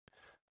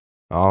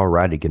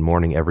Alrighty, good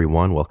morning,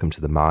 everyone. Welcome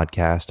to the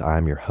Modcast.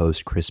 I'm your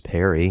host, Chris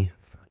Perry,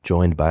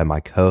 joined by my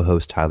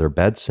co-host, Tyler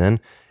Bedson,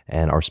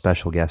 and our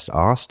special guest,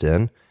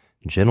 Austin.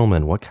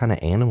 Gentlemen, what kind of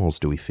animals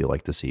do we feel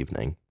like this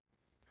evening?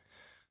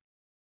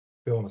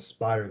 Feeling a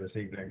spider this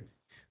evening.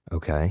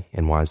 Okay,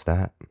 and why is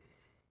that?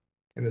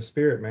 In the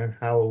spirit, man.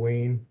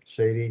 Halloween,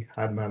 shady,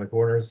 hiding behind the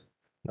corners,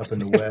 up in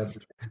the web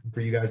for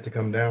you guys to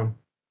come down.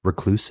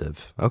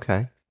 Reclusive.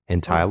 Okay.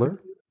 And Honestly,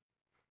 Tyler?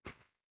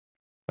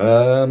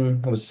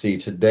 Let's see.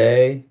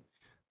 Today,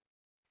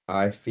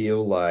 I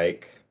feel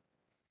like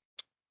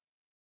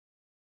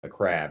a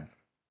crab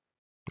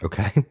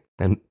Okay.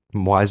 And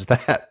why is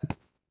that?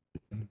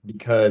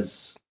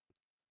 because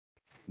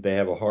they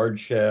have a hard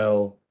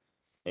shell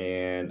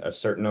and a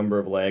certain number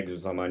of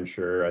legs. I'm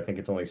unsure. I think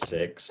it's only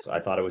six. I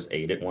thought it was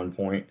eight at one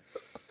point.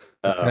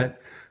 Okay. Um,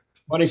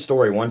 Funny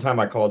story. One time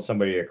I called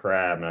somebody a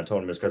crab and I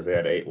told them it's because they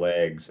had eight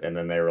legs, and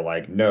then they were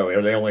like,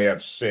 "No, they only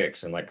have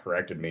six," and like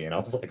corrected me, and I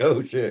was like,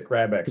 "Oh shit,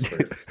 crab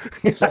expert."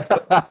 So,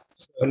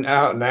 so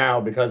now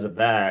because of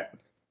that.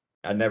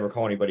 I never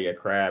call anybody a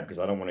crab because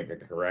I don't want to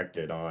get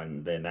corrected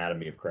on the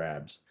anatomy of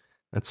crabs.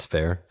 That's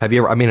fair. Have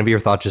you ever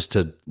thought just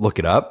to look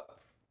it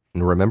up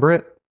and remember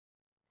it?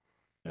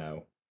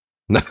 No.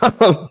 No.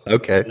 I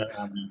Okay. don't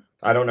know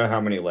I don't know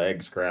how many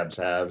legs crabs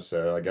have,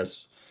 so I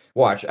guess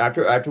watch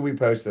after we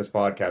post this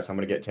podcast, I'm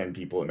gonna get 10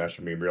 people that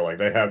message me and be like,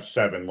 they have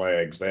seven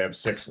legs, they have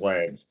six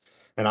legs,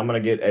 and I'm gonna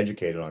get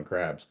educated on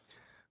crabs.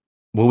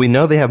 Well, we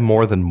know they have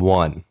more than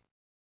one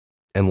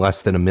and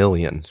less than a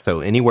million.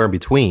 So anywhere in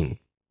between,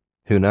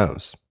 who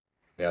knows?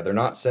 Yeah, they're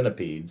not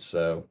centipedes,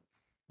 so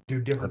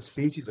Do different That's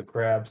species of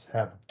crabs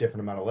have different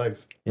amount of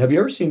legs? have you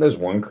ever seen those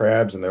one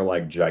crabs and they're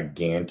like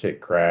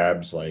gigantic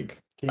crabs? Like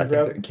I King think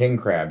crab? they're king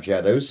crabs,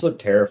 yeah, those look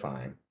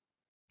terrifying.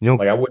 you know,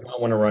 Like I would not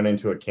want to run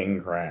into a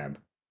king crab.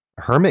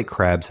 hermit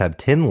crabs have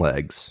 10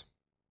 legs.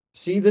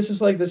 See, this is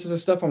the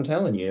stuff I'm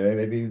telling you.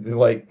 Maybe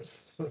like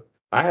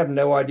I have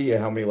no idea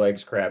how many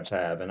legs crabs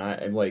have,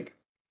 and like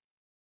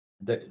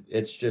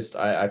it's just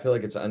I feel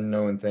like it's an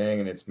unknown thing,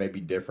 and it's maybe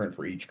different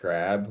for each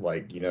crab.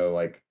 Like you know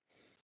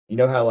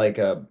how like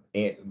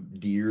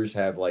deers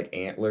have like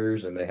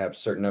antlers, and they have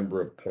certain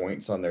number of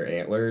points on their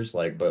antlers,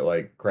 like but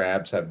like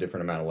crabs have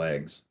different amount of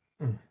legs,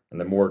 Mm. and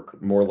the more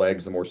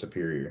legs, the more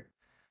superior.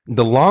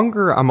 The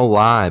longer I'm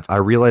alive, I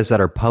realize that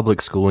our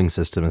public schooling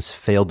system has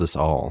failed us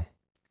all.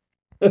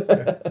 Yeah.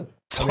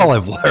 That's I all mean,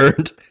 I've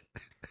learned.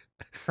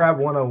 crab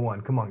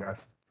 101. Come on,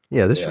 guys.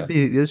 Yeah, this should Yeah.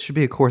 be this should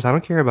be a course. I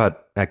don't care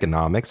about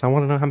economics. I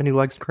want to know how many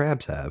legs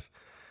crabs have.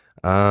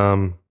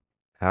 Um,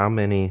 how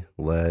many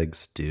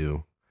legs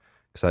do?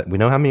 Because we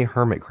know how many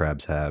hermit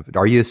crabs have.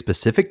 Are you a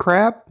specific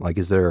crab? Like,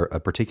 is there a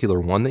particular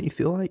one that you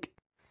feel like?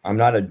 I'm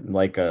not a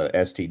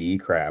STD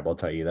crab, I'll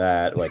tell you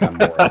that. Like I'm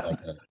more of like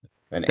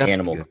an That's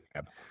animal good.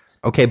 crab.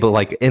 Okay, but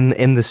like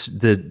in this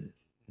the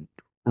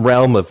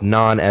realm of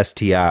non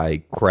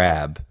STI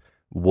crab,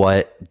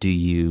 what do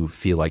you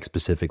feel like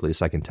specifically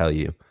so I can tell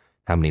you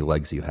how many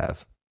legs you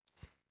have?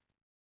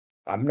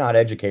 I'm not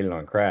educated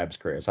on crabs,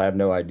 Chris. I have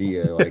no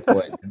idea like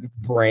what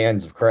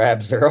brands of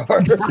crabs there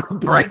are.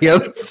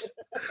 Brands.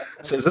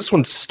 So is this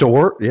one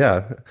store?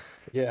 Yeah.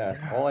 Yeah,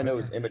 all I know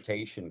is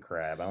imitation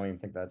crab. I don't even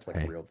think that's like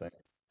a Hey, real thing.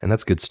 and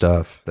that's good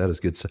stuff. That is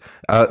good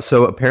stuff.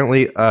 So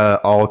apparently,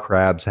 all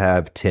crabs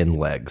have 10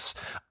 legs.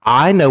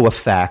 I know a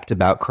fact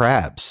about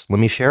crabs. Let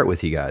me share it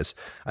with you guys.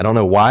 I don't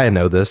know why I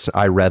know this.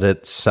 I read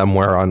it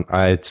somewhere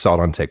I saw it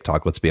on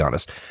TikTok. Let's be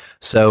honest.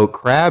 So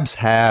crabs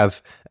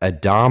have a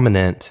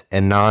dominant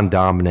and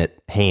non-dominant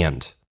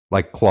hand,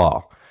 like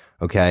claw.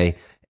 Okay.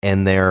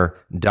 And their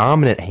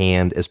dominant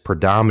hand is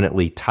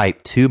predominantly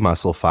type 2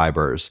 muscle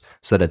fibers,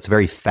 so that it's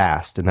very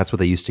fast. And that's what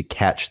they use to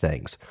catch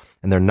things.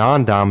 And their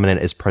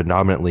non-dominant is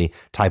predominantly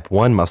type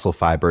 1 muscle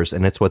fibers,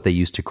 and it's what they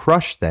use to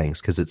crush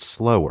things because it's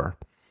slower.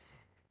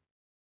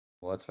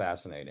 Well, that's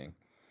fascinating.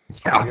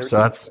 Yeah, so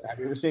that's Have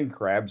you ever seen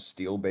crabs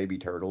steal baby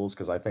turtles?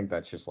 Because I think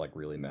that's just like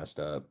really messed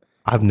up.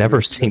 I've Have you never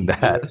ever seen those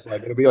seen that. videos?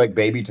 Like it'll be like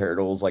baby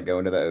turtles like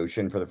going to the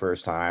ocean for the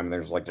first time, and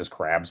there's like just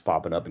crabs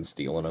popping up and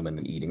stealing them and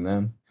then eating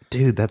them.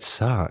 Dude, that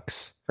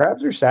sucks.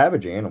 Crabs are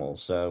savage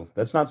animals, so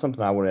that's not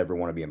something I would ever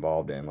want to be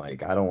involved in.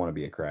 Like, I don't want to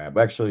be a crab.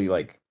 Actually,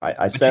 like I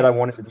But said I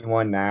wanted to be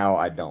one, now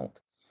I don't.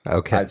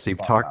 okay, I've so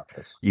thought about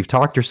this. you've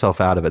talked yourself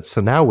out of it. So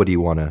now what do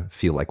you want to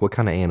feel like? What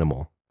kind of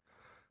animal?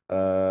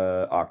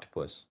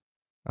 Octopus.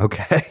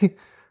 Okay.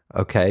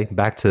 Okay,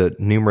 back to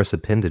numerous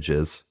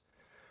appendages.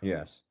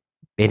 Yes.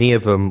 Any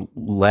of them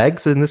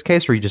legs in this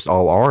case, or are you just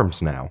all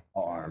arms now?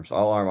 All arms.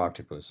 All arm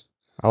octopus.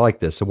 I like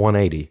this. A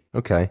 180.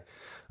 Okay.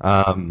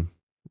 Um,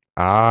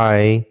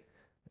 I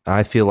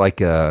I feel like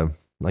a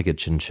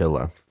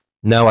chinchilla.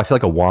 No, I feel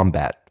like a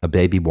wombat, a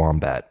baby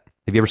wombat.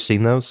 Have you ever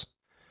seen those?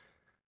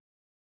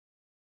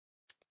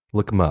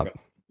 Look them I'm gonna up.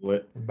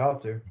 What?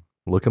 About to.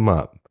 Look them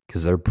up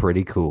because they're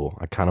pretty cool.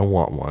 I kind of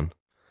want one.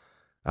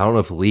 I don't know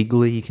if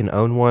legally you can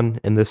own one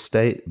in this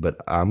state, but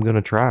I'm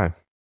gonna try.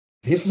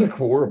 These look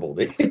horrible,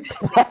 dude.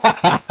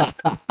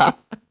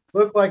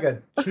 Look like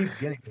a cheap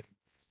guinea pig.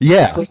 It's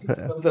Yeah, like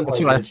something that's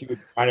like what I. that you would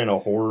find in a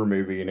horror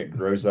movie, and it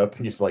grows up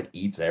and just like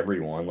eats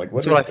everyone. Like,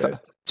 what That's what is I. this?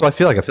 That's what I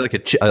feel like. I feel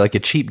like like a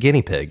cheap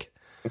guinea pig.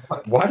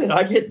 Why did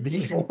I get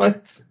these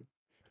ones?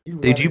 You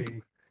Did read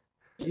you?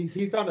 it.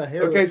 He found a Okay,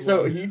 hairless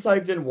so one. he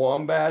typed in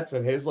wombats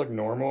and his look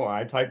normal.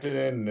 I typed it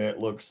in and it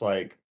looks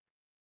like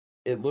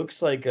a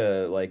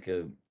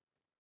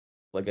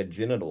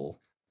genital.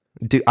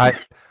 Do I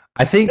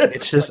think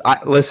it's just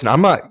I listen,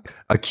 I'm not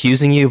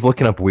accusing you of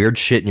looking up weird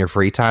shit in your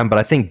free time, but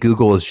I think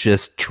Google is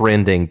just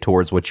trending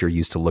towards what you're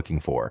used to looking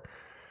for.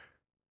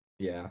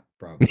 Yeah,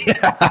 probably.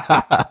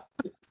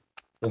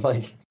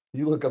 Like,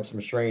 you look up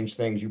some strange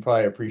things, you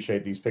probably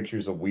appreciate these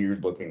pictures of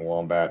weird looking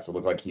wombats that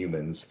look like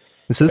humans.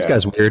 So this Yeah,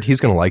 guy's weird. He's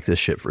gonna like this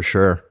shit for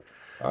sure.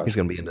 He's gosh,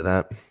 gonna be into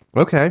that.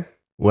 Okay. let's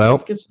Well,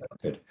 get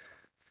started.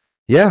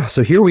 yeah,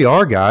 so here we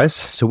are, guys.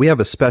 So we have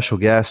a special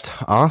guest,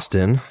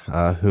 Austin,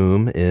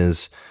 whom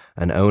is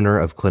an owner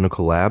of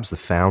Clinical Labs, the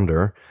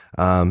founder.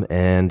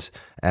 And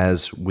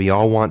as we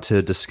all want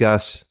to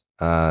discuss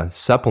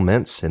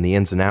supplements and the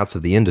ins and outs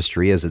of the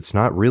industry, as it's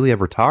not really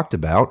ever talked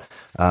about,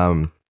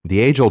 the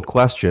age old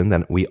question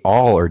that we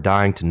all are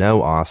dying to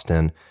know,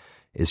 Austin,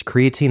 is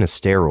creatine a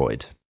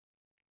steroid?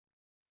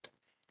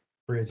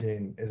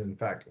 Creatine is in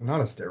fact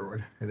not a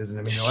steroid. It is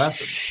an amino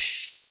acid.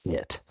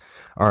 Shit.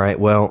 All right.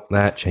 Well,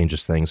 that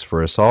changes things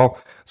for us all.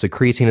 So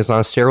creatine is not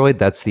a steroid.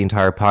 That's the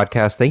entire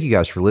podcast. Thank you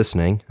guys for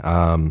listening.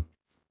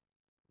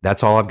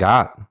 That's all I've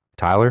got.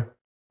 Tyler.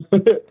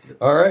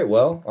 All right,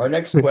 well, our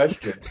next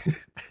question,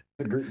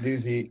 the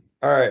doozy.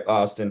 All right,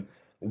 Austin,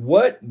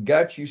 what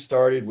got you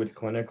started with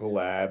clinical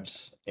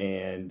labs,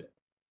 and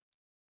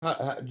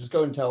just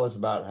go and tell us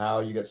about how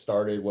you got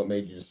started, what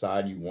made you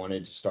decide you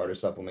wanted to start a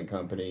supplement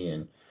company,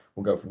 and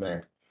we'll go from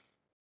there.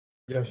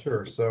 Yeah,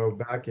 sure. So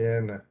back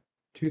in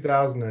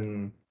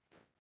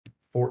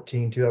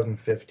 2014,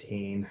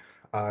 2015,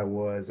 I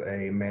was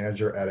a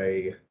manager at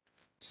a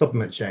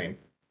supplement chain.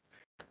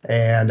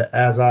 And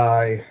as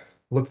I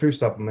looked through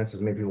supplements,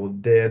 as many people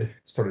did,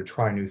 started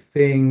trying new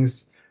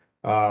things,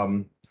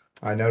 um,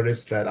 I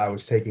noticed that I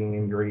was taking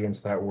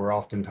ingredients that were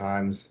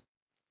oftentimes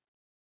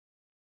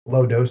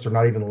low dose or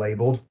not even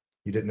labeled.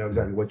 You didn't know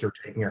exactly what you're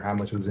taking or how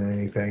much was in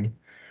anything.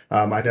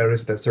 I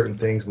noticed that certain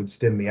things would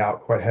stim me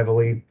out quite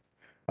heavily.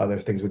 Other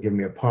things would give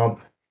me a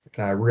pump,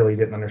 and I really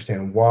didn't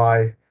understand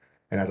why.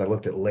 And as I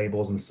looked at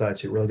labels and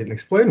such, it really didn't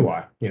explain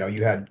why.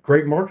 You had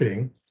great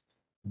marketing,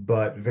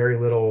 but very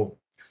little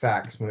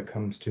facts when it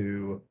comes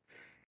to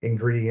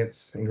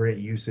ingredients,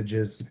 ingredient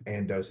usages,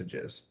 and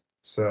dosages.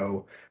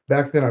 So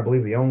back then, I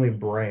believe the only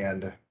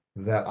brand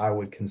that I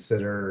would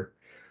consider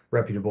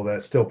reputable,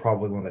 that's still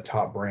probably one of the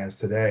top brands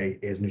today,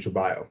 is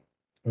NutriBio.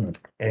 Mm.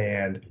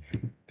 And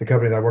the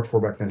company that I worked for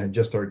back then had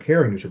just started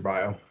carrying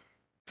NutriBio,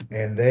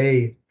 and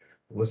they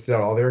listed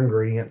out all their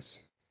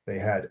ingredients. They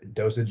had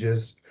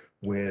dosages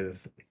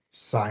with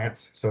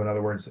science. So in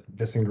other words,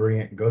 this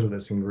ingredient goes with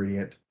this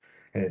ingredient,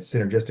 and it's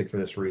synergistic for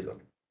this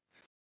reason.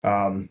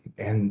 And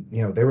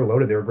they were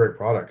loaded, they were great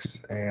products,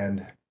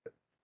 and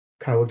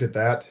kind of looked at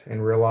that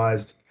and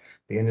realized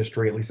the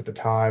industry, at least at the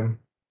time,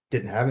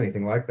 didn't have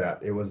anything like that.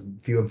 It was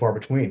few and far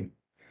between.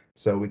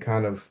 So we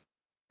kind of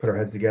put our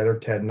heads together,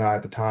 Ted and I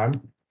at the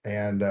time,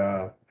 and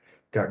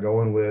got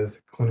going with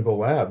clinical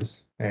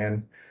labs.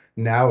 And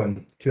now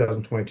in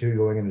 2022,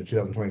 going into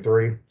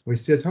 2023, we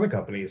see a ton of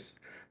companies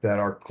that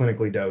are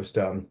clinically dosed,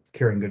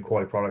 carrying good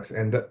quality products.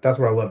 And that's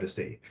what I love to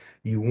see.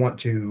 You want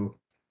to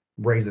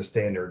raise the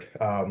standard.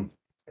 And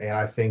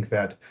I think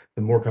that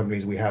the more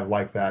companies we have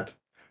like that,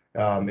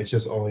 it's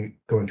just only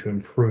going to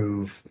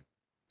improve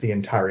the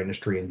entire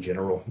industry in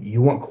general.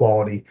 You want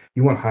quality,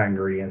 you want high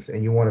ingredients,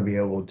 and you want to be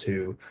able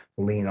to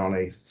lean on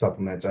a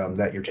supplement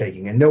that you're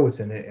taking and know what's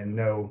in it and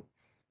know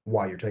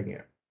why you're taking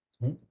it.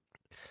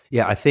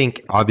 Yeah, I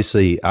think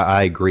obviously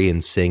I agree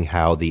in seeing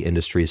how the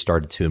industry has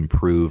started to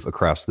improve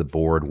across the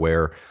board,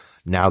 where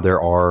now there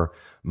are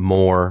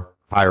more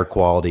higher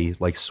quality,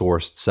 like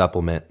sourced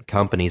supplement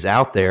companies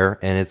out there.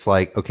 And it's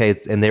like, okay,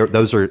 and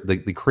those are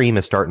the cream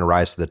is starting to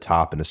rise to the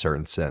top in a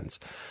certain sense.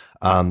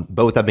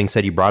 But with that being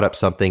said, you brought up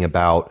something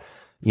about,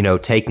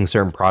 taking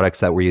certain products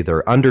that were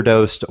either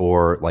underdosed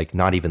or like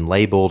not even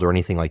labeled or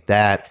anything like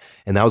that.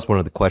 And that was one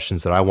of the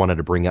questions that I wanted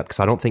to bring up because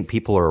I don't think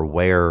people are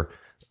aware.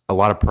 A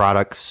lot of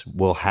products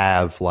will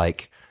have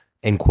like,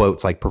 in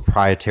quotes, like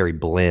proprietary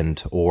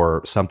blend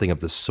or something of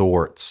the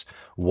sorts.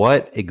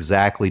 What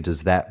exactly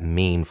does that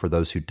mean for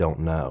those who don't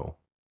know?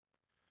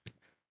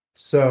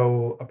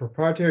 So a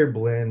proprietary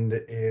blend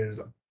is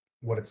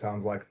what it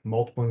sounds like,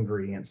 multiple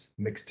ingredients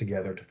mixed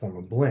together to form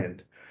a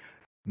blend.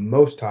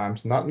 Most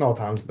times, not in all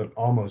times, but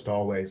almost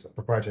always, a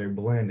proprietary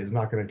blend is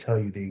not going to tell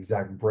you the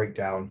exact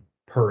breakdown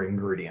per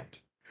ingredient.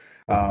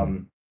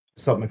 Um,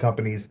 Supplement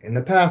companies in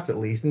the past, at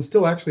least, and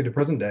still actually to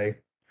present day,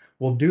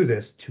 will do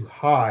this to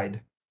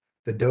hide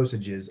the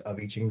dosages of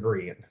each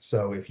ingredient.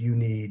 So if you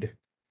need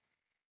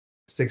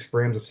 6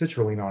 grams of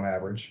citrulline on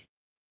average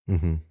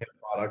Mm-hmm. in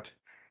a product,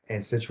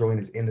 and citrulline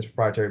is in this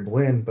proprietary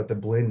blend, but the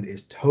blend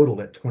is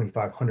totaled at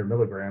 2,500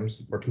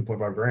 milligrams or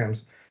 2.5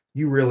 grams,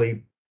 you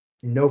really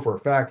know for a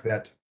fact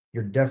that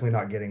you're definitely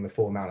not getting the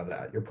full amount of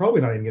that. You're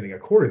probably not even getting a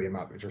quarter of the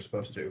amount that you're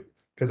supposed to,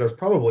 because there's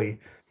probably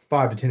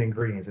 5 to 10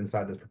 ingredients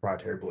inside this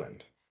proprietary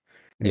blend.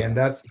 Yeah. And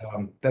that's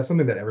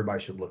something that everybody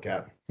should look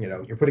at.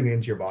 You're putting it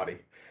into your body,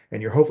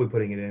 and you're hopefully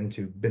putting it in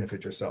to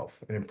benefit yourself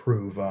and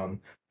improve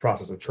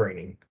process of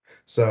training.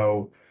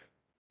 So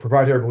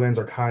proprietary blends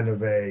are kind of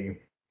they're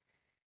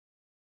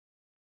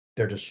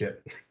just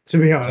shit. To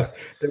be Yeah. honest,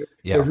 there's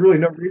Yeah. really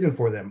no reason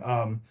for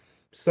them.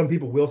 Some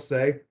people will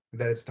say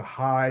that it's to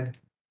hide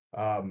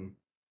um,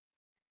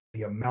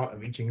 the amount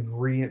of each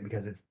ingredient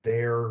because it's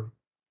their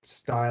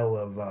style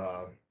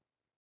of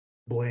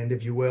blend,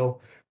 if you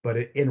will. But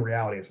in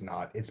reality, it's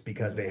not. It's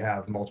because they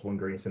have multiple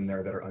ingredients in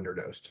there that are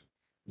underdosed.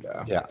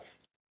 Yeah. Yeah.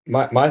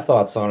 My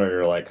thoughts on it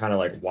are like kind of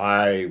like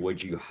why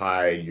would you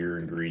hide your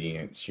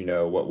ingredients?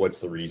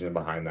 What's the reason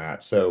behind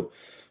that? So,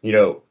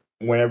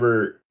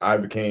 whenever I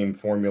became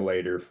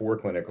formulator for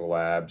clinical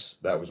labs,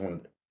 that was one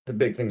of the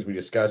big things we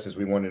discussed is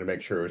we wanted to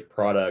make sure it was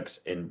products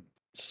in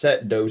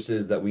set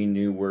doses that we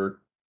knew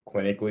were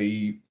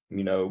clinically,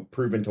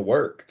 proven to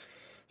work.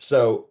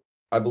 So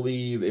I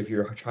believe if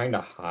you're trying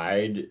to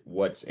hide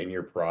what's in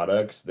your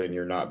products, then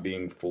you're not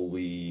being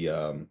fully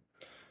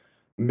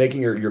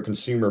making your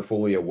consumer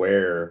fully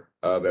aware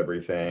of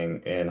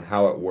everything and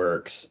how it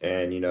works.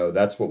 And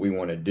that's what we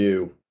want to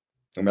do.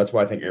 And that's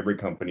what I think every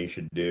company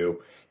should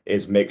do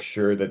is make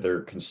sure that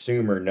their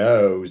consumer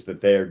knows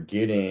that they're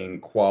getting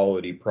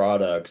quality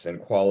products and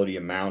quality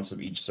amounts of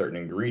each certain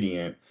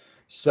ingredient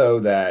so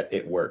that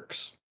it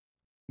works.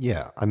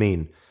 Yeah. I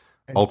mean,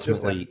 And just that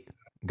ultimately,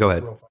 go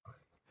ahead. real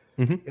fast.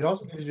 Hmm. It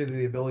also gives you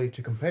the ability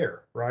to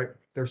compare, right?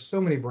 There's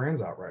so many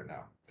brands out right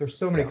now. There's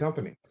so many Yeah.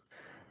 companies.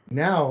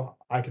 Now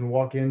I can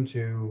walk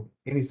into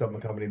any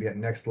supplement company, be it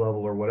Next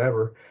Level or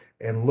whatever,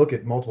 and look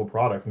at multiple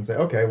products and say,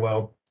 okay,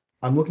 well,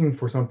 I'm looking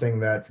for something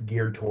that's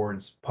geared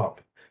towards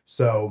pump.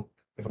 So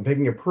if I'm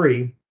taking a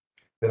pre,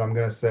 then I'm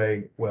going to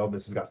say, well,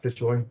 this has got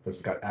citrulline, this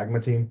has got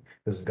agmatine,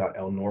 this has got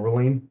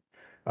L-norvaline,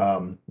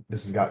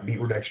 this has got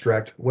beetroot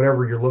extract,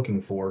 whatever you're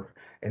looking for,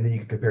 and then you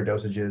can compare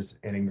dosages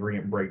and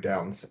ingredient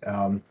breakdowns,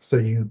 so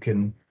you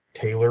can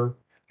tailor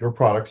your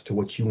products to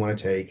what you want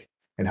to take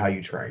and how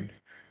you train.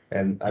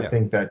 And I Yeah.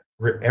 think that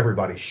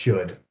everybody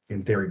should,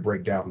 in theory,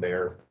 break down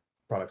their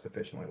products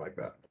efficiently like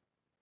that.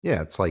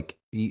 Yeah. It's like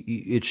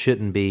it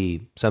shouldn't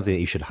be something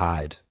that you should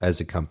hide as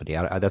a company.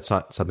 That's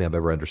not something I've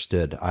ever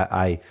understood.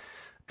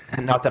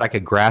 Not that I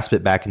could grasp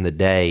it back in the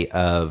day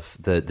of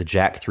the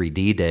Jack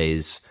 3D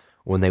days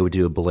when they would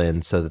do a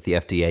blend so that the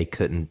FDA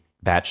couldn't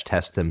batch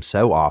test them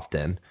so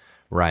often,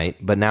 right?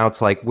 But now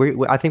it's like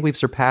I think we've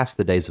surpassed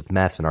the days of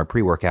meth in our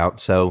pre-workout,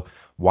 so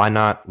why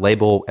not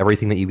label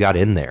everything that you got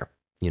in there,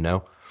 you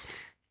know?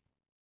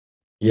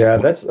 Yeah,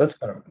 What? that's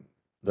kind of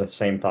the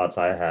same thoughts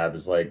I have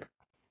is like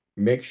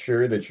make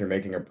sure that you're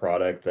making a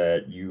product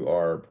that you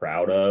are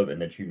proud of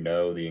and that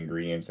the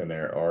ingredients in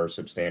there are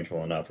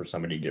substantial enough for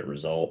somebody to get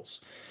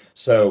results.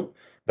 So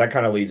that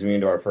kind of leads me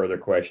into our further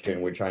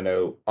question, which I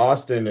know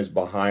Austin is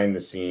behind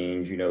the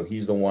scenes.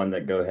 He's the one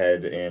that go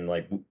ahead and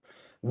like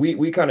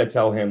we kind of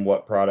tell him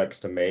what products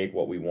to make,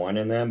 what we want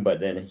in them, but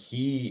then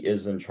he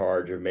is in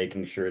charge of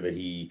making sure that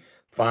he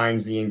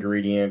finds the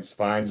ingredients,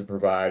 finds a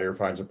provider,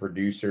 finds a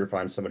producer,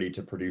 finds somebody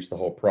to produce the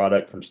whole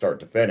product from start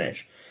to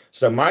finish.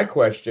 So my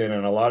question,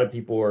 and a lot of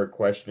people are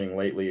questioning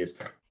lately, is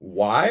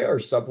why are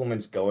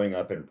supplements going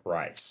up in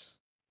price?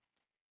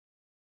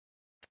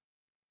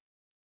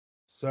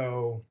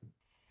 So,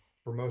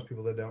 for most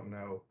people that don't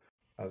know,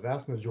 a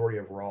vast majority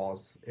of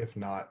raws, if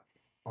not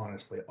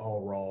honestly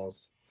all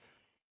raws,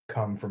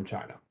 come from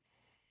China.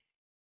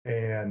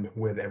 And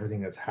with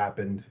everything that's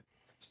happened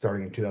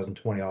starting in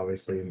 2020,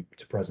 obviously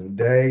to present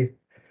day,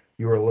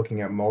 you are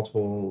looking at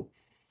multiple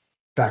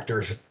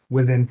factors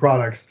within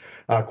products,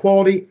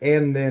 quality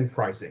and then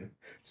pricing.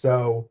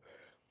 So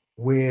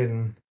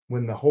when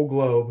the whole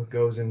globe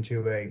goes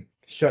into a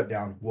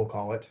shutdown, we'll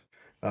call it,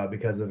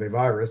 because of a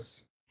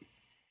virus,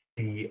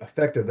 the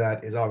effect of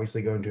that is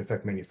obviously going to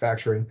affect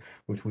manufacturing,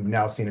 which we've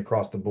now seen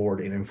across the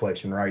board in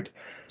inflation, right?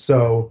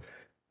 So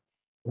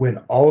when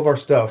all of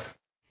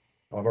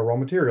our raw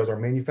materials are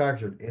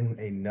manufactured in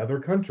another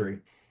country,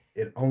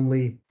 it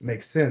only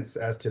makes sense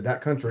as to that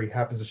country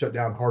happens to shut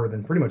down harder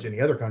than pretty much any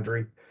other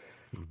country.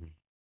 Mhm.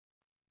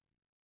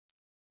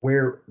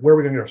 Where are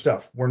we going to get our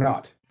stuff? We're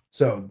not.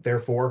 So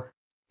therefore,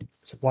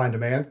 supply and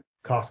demand,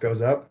 cost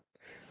goes up.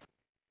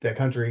 Said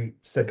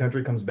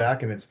country comes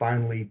back and it's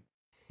finally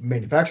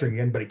manufacturing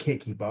again, but it can't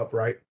keep up,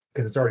 right?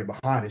 Because it's already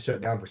behind. It shut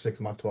down for 6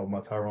 months, 12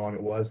 months, however long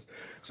it was.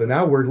 So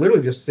now we're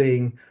literally just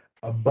seeing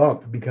a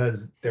bump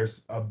because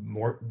there's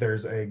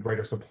a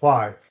greater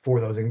supply for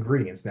those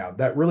ingredients now.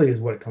 That really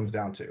is what it comes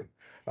down to.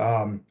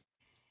 Um,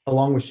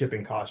 Along with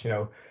shipping costs,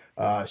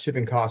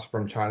 shipping costs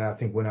from China, I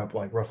think went up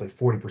like roughly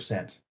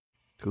 40%.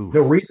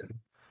 No Oof. reason.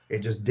 It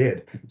just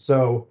did.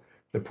 So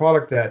the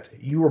product that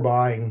you were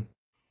buying,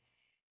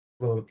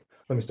 well,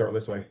 let me start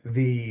this way.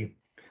 The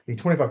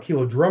 25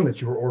 kilo drum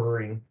that you were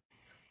ordering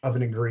of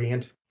an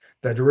ingredient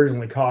that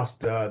originally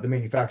cost the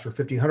manufacturer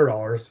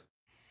 $1,500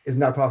 is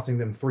now costing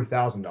them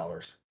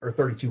 $3,000 or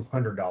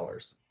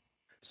 $3,200.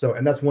 So,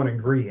 and that's one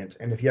ingredient.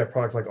 And if you have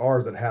products like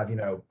ours that have,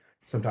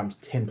 sometimes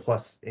 10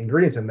 plus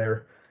ingredients in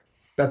there,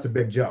 that's a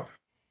big jump. Yeah.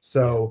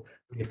 So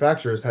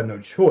manufacturers had no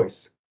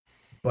choice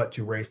but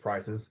to raise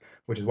prices,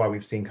 which is why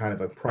we've seen kind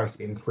of a price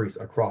increase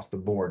across the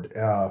board.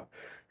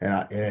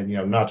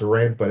 And not to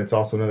rant, but it's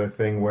also another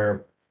thing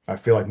where I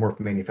feel like more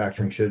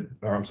manufacturing should,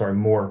 or I'm sorry,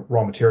 more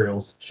raw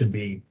materials should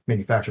be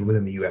manufactured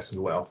within the U.S. as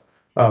well.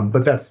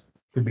 But that's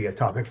could be a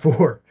topic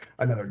for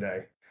another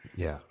day.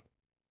 Yeah.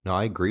 No,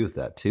 I agree with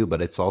that too.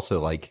 But it's also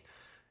like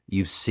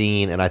you've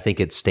seen, and I think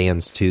it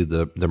stands to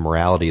the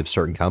morality of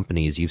certain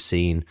companies. You've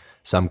seen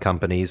some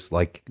companies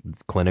like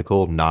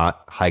Clinical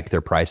not hike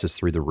their prices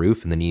through the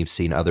roof, and then you've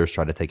seen others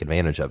try to take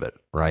advantage of it,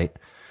 right?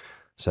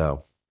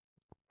 So,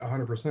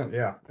 100%,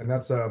 yeah. And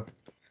that's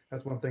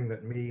one thing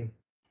that me,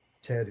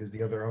 Ted, who's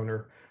the other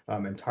owner,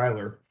 and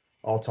Tyler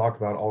all talk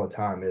about all the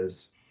time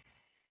is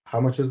how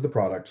much is the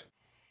product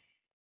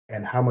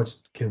and how much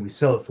can we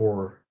sell it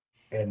for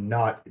and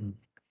not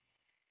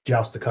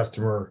joust the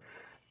customer,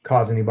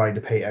 cause anybody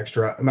to pay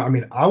extra. I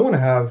mean, I want to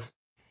have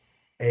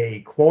a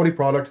quality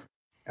product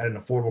at an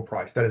affordable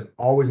price. That is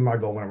always my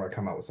goal whenever I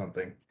come out with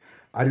something.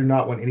 I do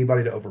not want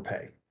anybody to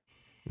overpay.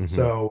 mhm.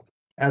 So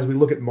as we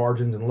look at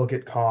margins and look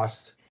at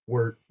costs,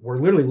 we're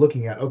literally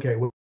looking at, okay,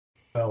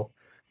 well,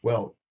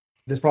 well,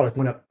 this product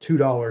went up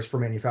 $2 for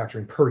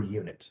manufacturing per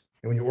unit.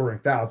 And when you're ordering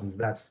thousands,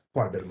 that's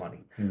quite a bit of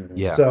money. Mhm.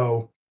 Yeah.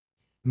 So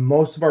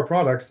most of our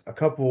products, a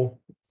couple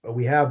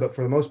we have, but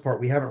for the most part,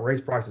 we haven't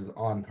raised prices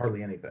on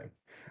hardly anything.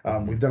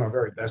 We've Mhm. done our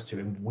very best to,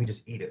 and we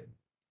just eat it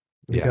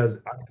Yeah.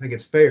 because I don't think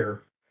it's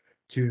fair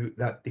to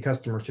that the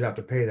customer should have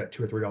to pay that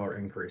 $2 or $3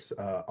 increase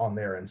on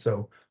there. And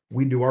so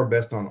we do our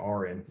best on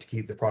our end to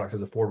keep the products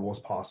as affordable as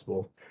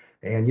possible.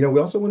 And we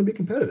also want to be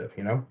competitive.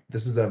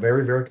 This is a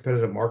very, very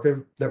competitive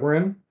market that we're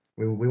in.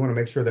 We want to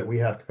make sure that we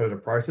have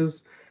competitive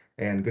prices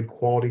and good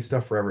quality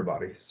stuff for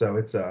everybody. So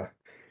it's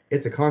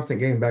a constant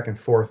game back and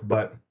forth.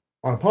 But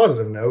on a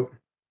positive note,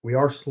 we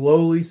are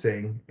slowly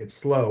seeing it's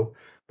slow,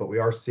 but we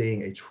are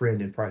seeing a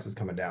trend in prices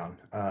coming down.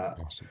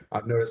 Awesome.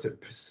 I've noticed it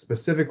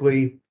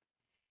specifically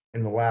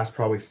in the last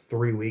probably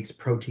 3 weeks.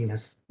 Protein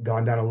has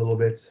gone down a little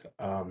bit.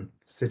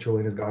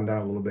 Citrulline has gone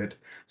down a little bit.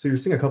 So you're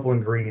seeing a couple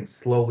ingredients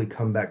slowly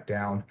come back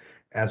down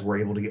as we're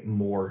able to get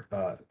more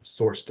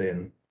sourced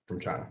in from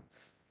China.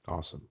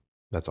 Awesome.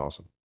 That's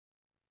awesome.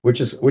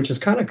 Which is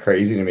kind of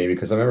crazy to me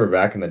because I remember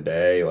back in the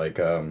day, like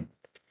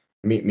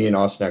me and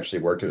Austin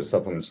actually worked at a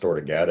supplement store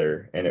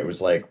together, and it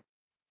was like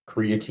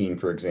creatine,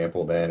 for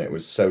example, then it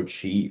was so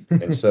cheap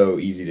and so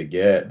easy to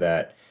get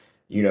that,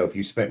 if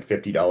you spent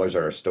 $50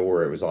 at our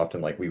store, it was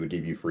often like we would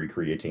give you free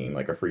creatine,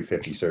 like a free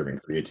 50 serving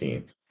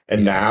creatine.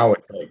 And Yeah. now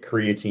it's like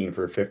creatine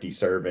for 50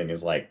 serving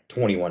is like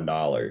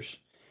 $21,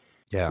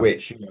 Yeah.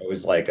 which,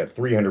 is like a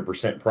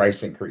 300%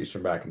 price increase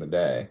from back in the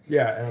day.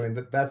 Yeah, and I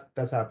mean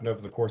that's happened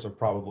over the course of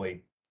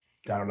probably,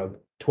 I don't know,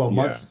 12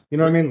 Yeah. months. You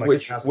know what I mean? Like it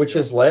Which has, which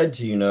has led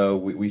to,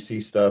 we see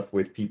stuff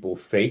with people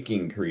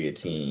faking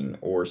creatine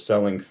or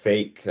selling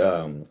fake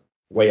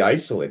whey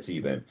isolates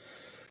even.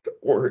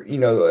 Or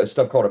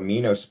stuff called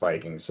amino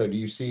spiking. So do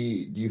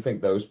you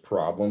think those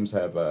problems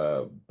have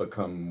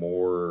become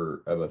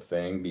more of a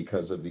thing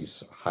because of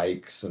these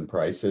hikes and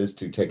prices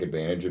to take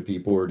advantage of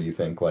people, or do you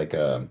think like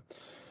do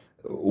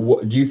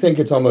you think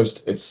it's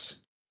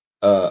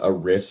a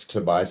risk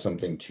to buy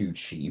something too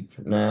cheap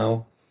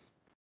now?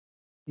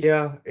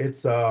 yeah,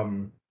 it's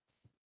I've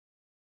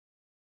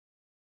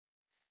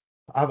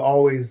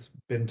always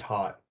been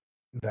taught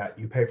that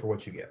you pay for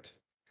what you get.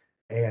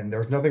 And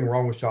there's nothing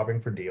wrong with shopping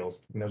for deals,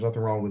 and there's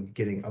nothing wrong with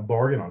getting a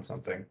bargain on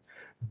something.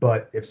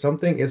 But if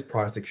something is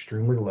priced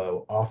extremely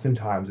low,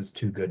 oftentimes it's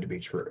too good to be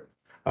true.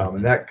 And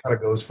Mhm. that kind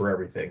of goes for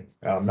everything,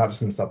 not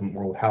just in the supplement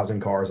world, housing,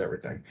 cars,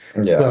 everything.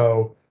 Yeah.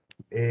 So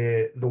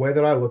the way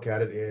that I look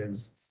at it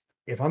is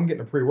if I'm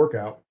getting a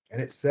pre-workout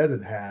and it says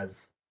it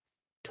has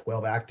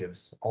 12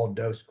 actives, all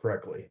dosed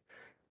correctly,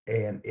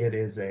 and it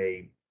is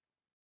a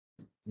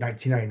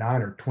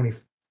 19.99 or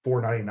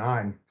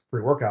 24.99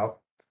 pre-workout,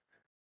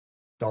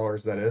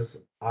 dollars that is,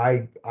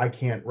 I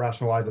can't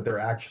rationalize that they're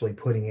actually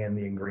putting in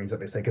the ingredients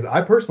that they say, because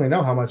I personally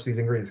know how much these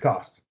ingredients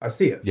cost. I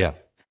see it. Yeah.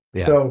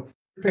 Yeah. So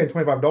you're paying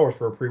 $25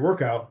 for a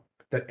pre-workout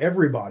that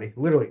everybody,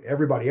 literally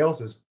everybody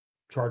else, is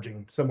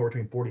charging somewhere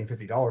between 40 and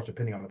 $50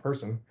 depending on the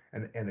person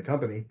and the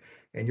company.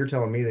 And you're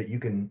telling me that you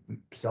can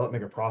sell it,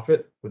 make a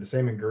profit with the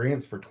same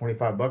ingredients for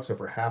 25 bucks, so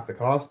for half the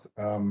cost.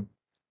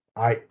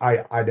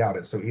 I doubt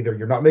it. So either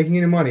you're not making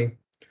any money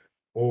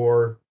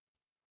or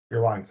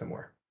you're lying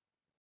somewhere.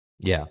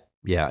 Yeah.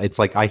 Yeah. It's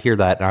like I hear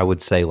that and I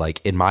would say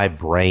like in my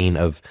brain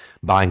of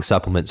buying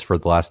supplements for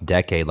the last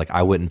decade, like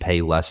I wouldn't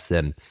pay less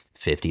than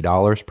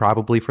 $50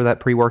 probably for that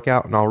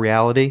pre-workout in all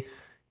reality.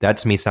 That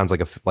to me sounds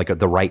like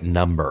the right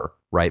number,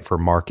 right, for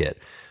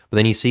market. But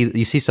then you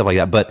see stuff like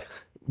that. But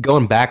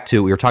going back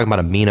to we were talking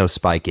about amino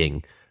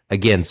spiking,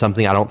 again,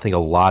 something I don't think a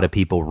lot of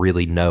people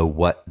really know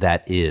what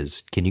that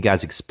is. Can you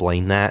guys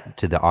explain that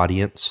to the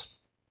audience?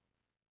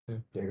 Yeah,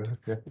 go ahead.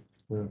 Yeah.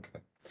 Yeah.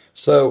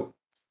 So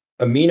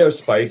amino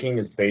spiking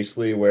is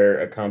basically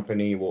where a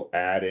company will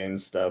add in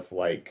stuff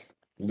like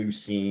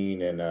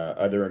leucine and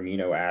other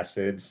amino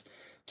acids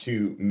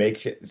to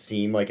make it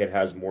seem like it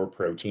has more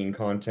protein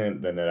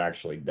content than it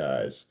actually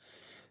does.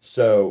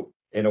 So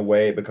in a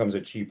way, it becomes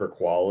a cheaper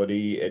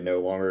quality. It no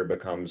longer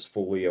becomes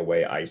fully a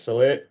whey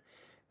isolate,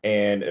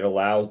 and it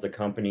allows the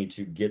company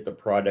to get the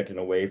product in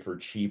a way for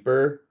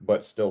cheaper,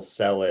 but still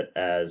sell it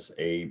as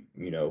a,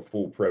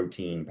 full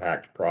protein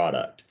packed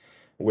product,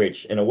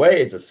 which in a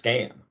way it's a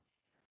scam.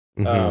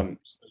 Hmm.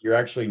 So you're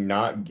actually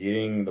not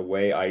getting the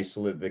whey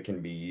isolate that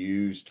can be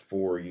used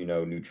for,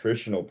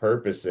 nutritional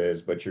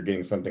purposes, but you're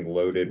getting something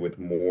loaded with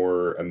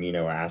more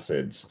amino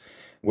acids,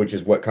 which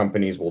is what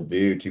companies will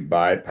do to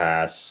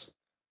bypass,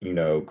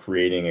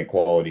 creating a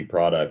quality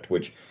product,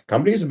 which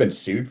companies have been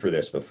sued for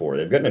this before.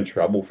 They've gotten in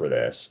trouble for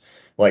this.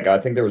 Like I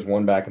think there was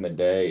one back in the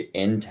day,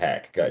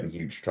 Intech got in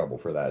huge trouble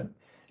for that,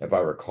 if I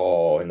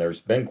recall, and there's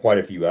been quite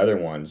a few other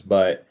ones,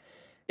 but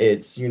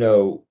it's,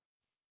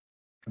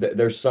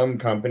 there's some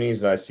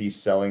companies that I see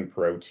selling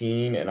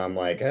protein, and I'm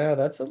like, ah,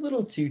 that's a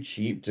little too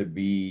cheap to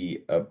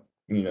be a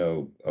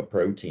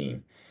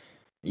protein,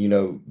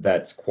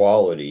 that's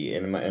quality.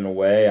 And in a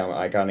way,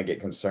 I kind of get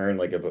concerned.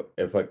 Like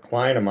if a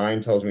client of mine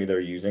tells me they're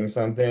using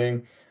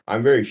something,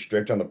 I'm very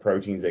strict on the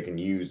proteins they can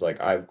use. Like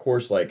I, of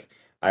course, like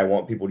I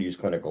want people to use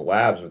clinical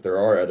labs, but there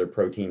are other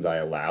proteins I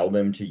allow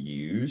them to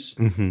use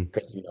Hmm.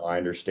 because I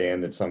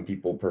understand that some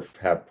people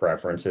have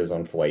preferences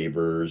on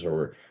flavors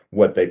or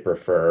what they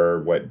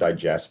prefer, what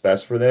digests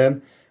best for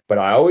them. But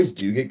I always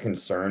do get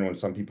concerned when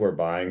some people are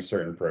buying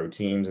certain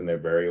proteins and they're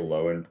very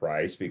low in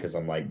price because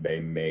I'm like, they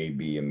may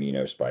be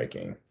amino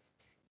spiking.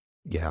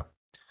 Yeah.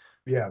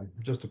 Yeah,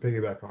 just to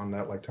piggyback on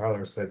that, like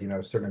Tyler said,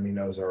 certain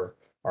aminos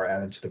are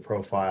added to the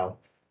profile.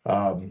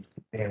 Um,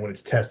 and when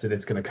it's tested,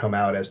 it's going to come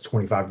out as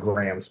 25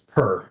 grams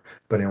per,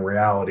 but in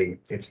reality,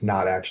 it's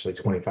not actually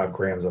 25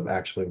 grams of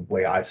actually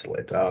whey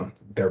isolate.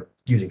 They're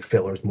using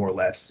fillers, more or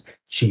less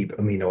cheap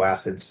amino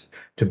acids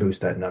to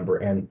boost that number.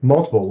 And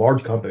multiple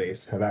large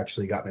companies have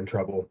actually gotten in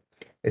trouble.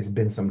 It's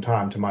been some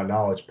time, to my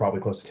knowledge,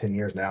 probably close to 10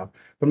 years now,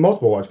 but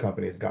multiple large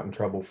companies got in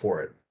trouble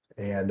for it.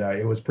 And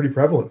it was pretty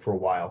prevalent for a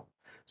while.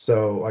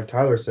 So, like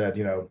Tyler said,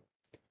 you're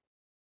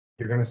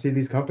going to see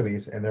these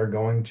companies and they're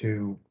going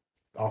to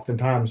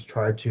oftentimes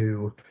try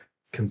to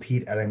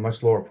compete at a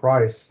much lower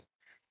price.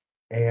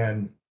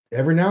 And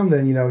every now and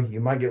then, you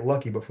might get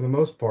lucky, but for the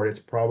most part, there's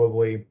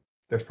probably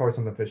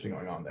something fishy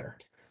going on there.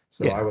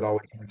 So I Yeah. would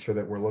always make sure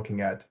that we're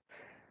looking at,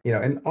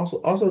 and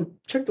also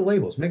check the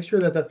labels. Make sure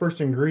that that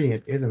first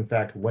ingredient is in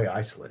fact whey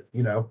isolate.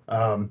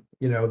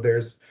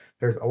 There's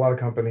a lot of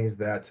companies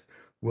that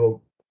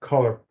will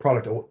call a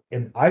product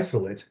an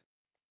isolate,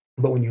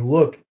 but when you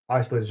look,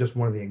 isolate is just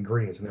one of the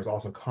ingredients, and there's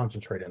also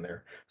concentrate in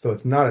there. So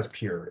it's not as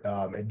pure.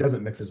 It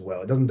doesn't mix as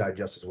well. It doesn't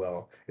digest as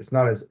well. It's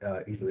not as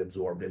easily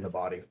absorbed in the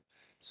body.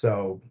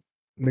 So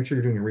make sure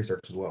you're doing your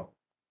research as well.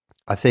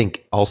 I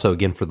think also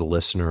again for the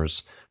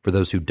listeners, for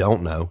those who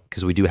don't know,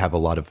 because we do have a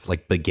lot of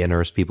like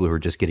beginners, people who are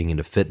just getting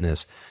into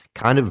fitness,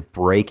 kind of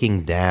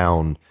breaking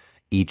down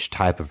each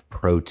type of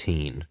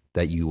protein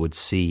that you would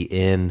see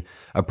in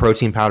a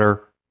protein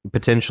powder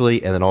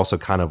potentially, and then also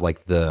kind of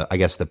like I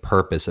guess the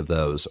purpose of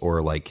those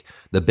or like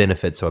the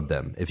benefits of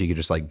them. If you could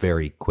just like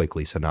very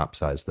quickly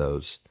synopsize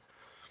those.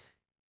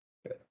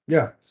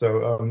 Yeah.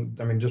 So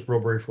I mean, just real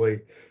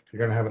briefly, you're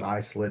going to have an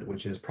isolate,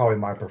 which is probably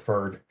my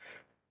preferred.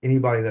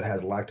 Anybody that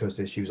has lactose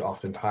issues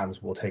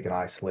oftentimes will take an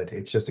isolate.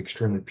 It's just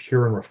extremely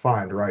pure and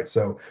refined, right?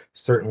 So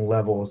certain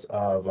levels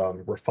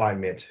of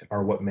refinement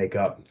are what make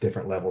up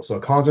different levels. So a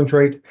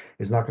concentrate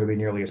is not going to be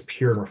nearly as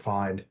pure and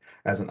refined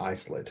as an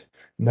isolate.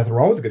 Nothing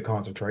wrong with a good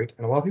concentrate,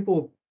 and a lot of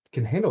people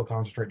can handle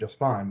concentrate just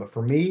fine. But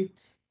for me,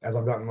 as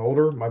I've gotten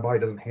older, my body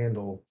doesn't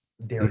handle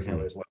dairy Hmm.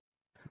 nearly as well.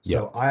 Yeah.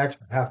 So I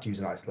actually have to use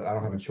an isolate. I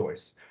don't have a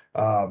choice.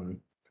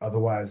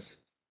 Otherwise,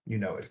 you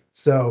know it.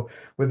 So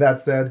with that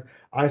said,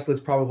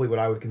 isolate's probably what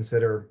I would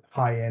consider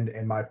high end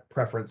and my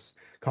preference.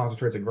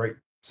 Concentrate's a great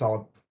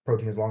solid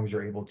protein as long as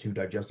you're able to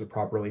digest it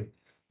properly.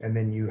 And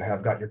then you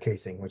have got your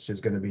casing, which is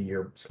going to be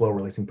your slow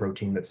releasing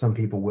protein that some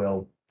people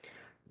will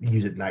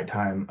use at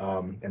nighttime,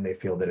 and they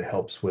feel that it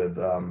helps with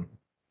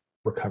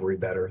recovery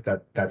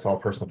better. That's all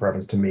personal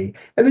preference to me.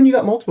 And then you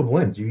got multiple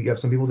blends. You have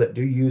some people that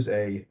do use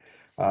a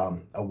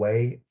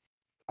whey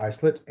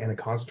isolate and a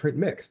concentrate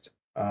mixed.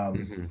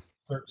 Hmm.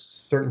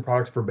 Certain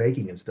products for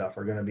baking and stuff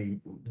are going to be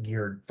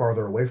geared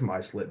farther away from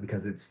isolate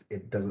because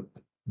it doesn't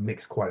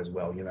mix quite as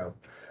well.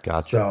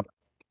 Gotcha. So,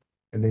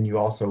 and then you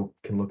also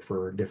can look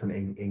for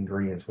different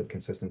ingredients with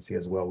consistency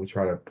as well. We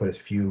try to put as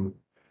few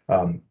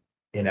um,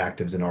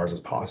 inactives in ours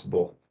as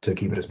possible to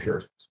keep it as pure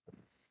as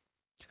possible.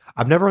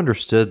 I've never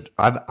understood.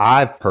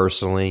 I've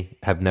personally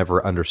have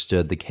never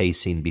understood the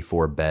casein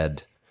before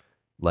bed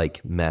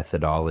like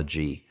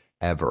methodology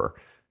ever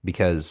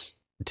because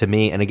to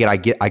me, and again,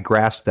 I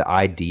grasp the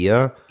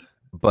idea,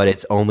 but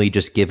it's only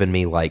just given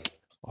me like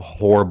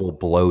horrible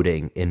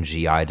bloating and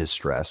GI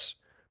distress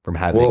from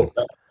having. Well,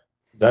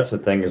 that's the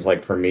thing is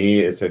like for me,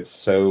 it's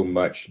so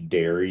much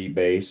dairy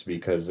based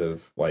because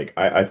of like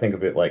I think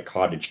of it like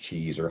cottage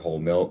cheese or whole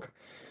milk.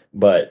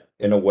 But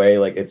in a way,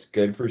 like it's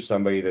good for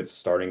somebody that's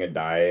starting a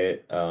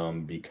diet,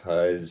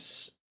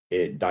 because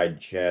it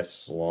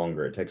digests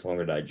longer. It takes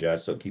longer to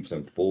digest, so it keeps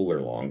them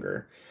fuller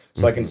longer.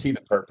 So I can Hmm. see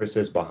the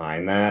purposes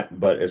behind that.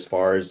 But as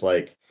far as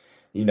like,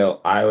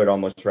 I would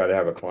almost rather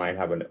have a client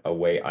have a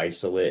whey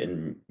isolate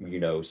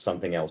and,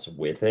 something else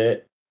with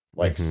it,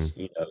 like, Hmm.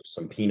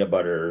 some peanut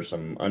butter or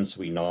some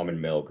unsweetened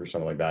almond milk or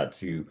something like that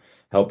to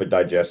help it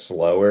digest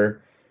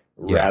slower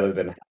Yeah. rather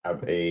than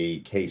have a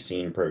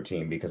casein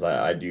protein because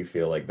I do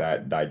feel like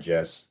that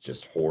digests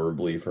just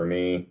horribly for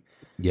me.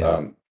 Yeah.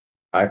 Um,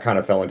 I kind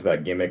of fell into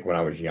that gimmick when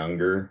I was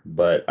younger,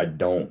 but I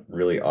don't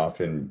really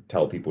often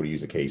tell people to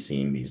use a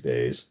casein these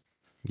days.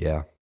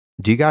 Yeah.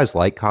 Do you guys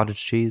like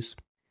cottage cheese?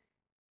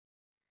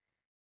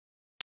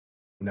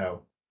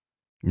 No.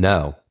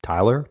 No.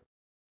 Tyler?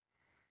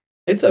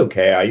 It's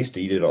okay. I used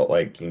to eat it all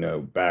like,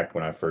 back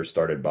when I first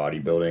started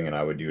bodybuilding and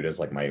I would do it as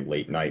like my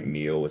late night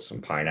meal with some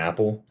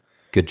pineapple.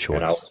 Good And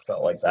I choice. always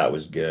felt like that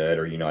was good.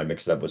 Or, I'd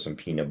mix it up with some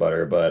peanut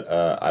butter. But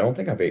I don't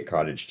think I've ate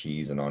cottage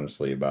cheese in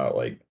honestly about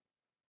like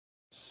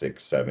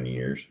 6, 7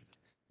 years.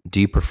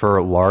 Do you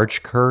prefer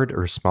large curd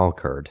or small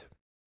curd?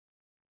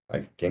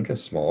 I think a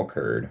small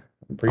curd.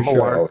 I'm pretty I'm a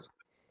sure I large always,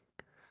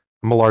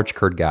 I'm a large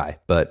curd guy,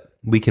 but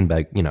we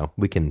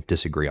can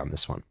disagree on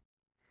this one.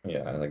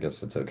 yeah, I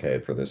guess it's okay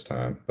for this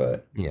time,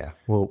 but Yeah.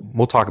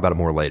 We'll talk about it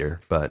more later,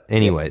 but yeah,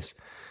 anyways,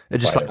 I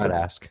just fight thought us I'd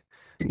in ask.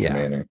 equal Yeah.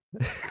 manner.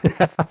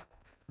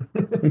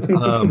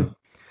 um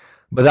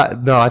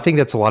But no, I think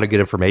that's a lot of good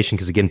information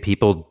because again,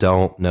 people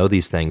don't know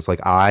these things.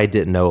 Like I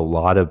didn't know a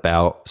lot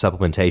about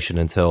supplementation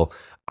until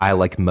I,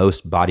 like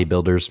most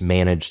bodybuilders,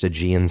 managed a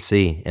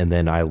GNC, and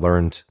then I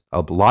learned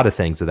a lot of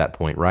things at that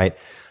point, right?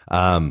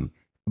 Um,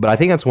 but I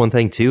think that's one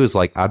thing too is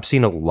like I've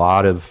seen a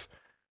lot of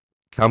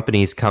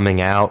companies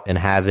coming out and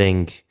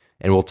having,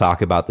 and we'll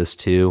talk about this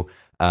too.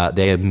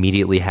 They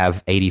immediately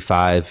have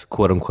 85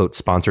 quote unquote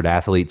sponsored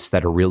athletes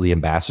that are really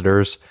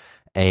ambassadors,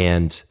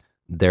 and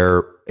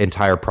their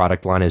entire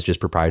product line is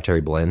just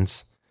proprietary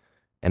blends.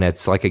 And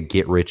it's like a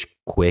get rich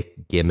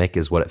quick gimmick,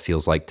 is what it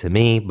feels like to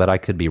me, but I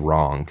could be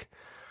wrong.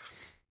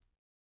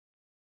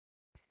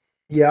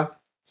 Yeah.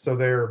 So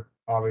they're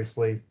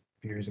obviously, if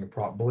you're using a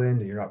prop blend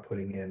and you're not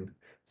putting in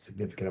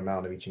significant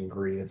amount of each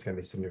ingredient, it's going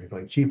to be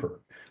significantly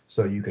cheaper.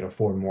 So you can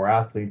afford more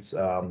athletes,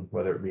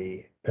 whether it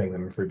be paying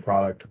them a free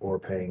product or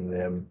paying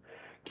them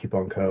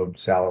coupon code,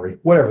 salary,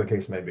 whatever the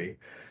case may be.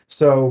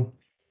 So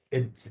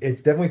it's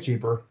definitely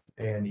cheaper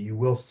and you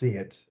will see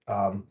it.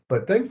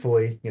 But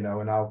thankfully, and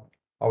I'll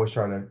always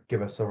try to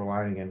give a silver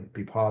lining and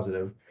be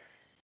positive.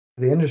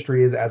 The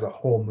industry is as a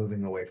whole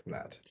moving away from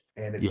that,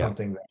 and it's Yeah.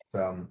 something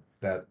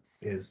that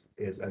is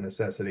a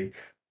necessity.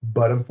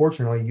 But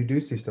unfortunately, you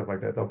do see stuff like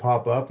that. They'll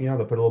pop up, they'll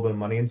put a little bit of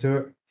money into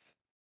it,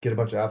 get a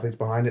bunch of athletes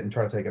behind it, and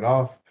try to take it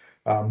off.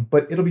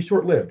 But it'll be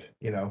short lived.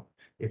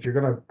 If you're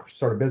going to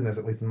start a business,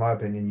 at least in my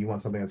opinion, you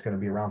want something that's going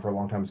to be around for a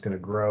long time. It's going to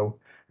grow,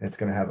 and it's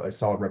going to have a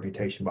solid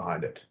reputation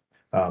behind it,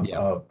 Yeah.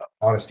 of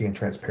honesty and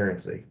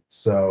transparency.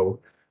 So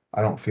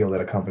I don't feel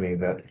that a company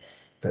that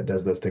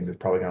does those things is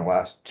probably going to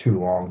last too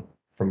long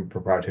from a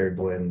proprietary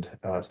blend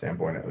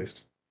standpoint, at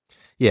least.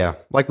 Yeah,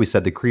 like we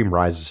said, the cream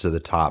rises to the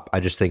top.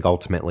 I just think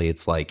ultimately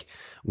it's like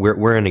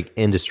we're in an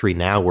industry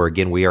now where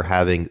again we are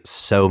having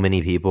so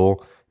many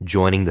people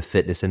joining the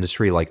fitness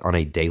industry like on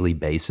a daily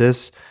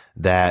basis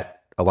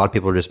that a lot of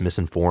people are just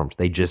misinformed.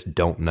 They just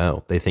don't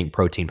know. They think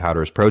protein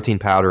powder is protein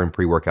powder and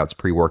pre-workout's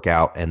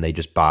pre-workout, and they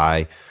just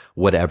buy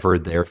whatever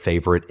their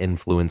favorite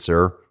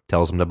influencer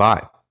tells them to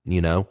buy,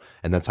 And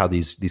that's how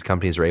these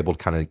companies are able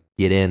to kind of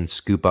get in,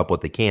 scoop up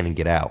what they can and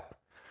get out.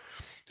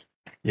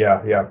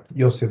 Yeah, yeah,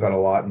 you'll see that a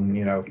lot,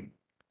 and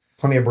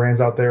plenty of brands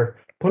out there,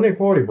 plenty of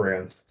quality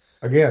brands.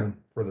 Again,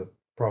 for the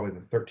probably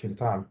the 13th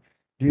time,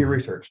 do your Mhm.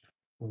 research,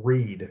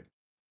 read,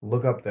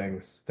 look up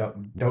things.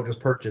 Don't just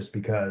purchase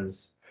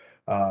because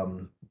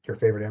your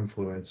favorite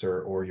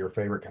influencer or your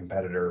favorite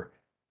competitor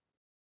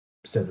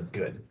says it's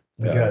good.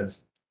 Yeah.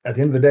 Because at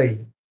the end of the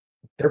day,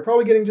 they're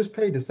probably getting just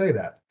paid to say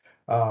that.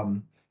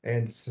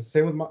 And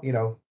same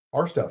with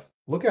our stuff.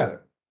 Look at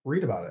it,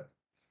 read about it,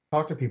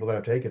 talk to people that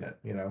have taken it.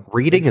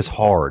 Reading Make is sure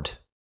hard.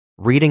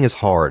 Reading is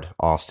hard,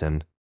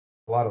 Austin.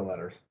 a lot of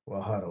letters, a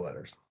lot of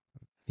letters.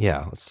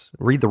 Yeah, let's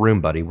read the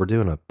room, buddy. We're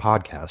doing a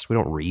podcast. We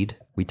don't read,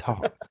 we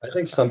talk. I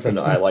think something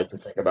I like to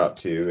think about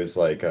too is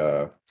like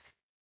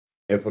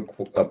if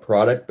a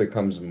product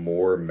becomes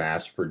more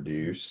mass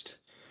produced,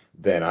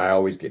 then I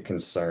always get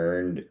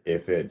concerned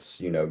if it's,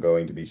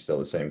 going to be still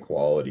the same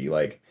quality.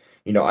 Like,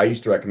 I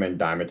used to recommend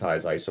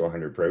Dymatize ISO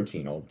 100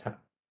 protein all the time.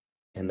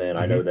 And then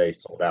I know Mhm. they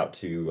sold out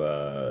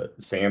to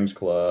Sam's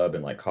Club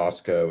and like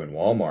Costco and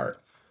Walmart.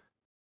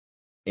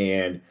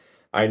 And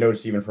I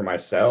noticed even for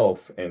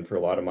myself and for a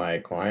lot of my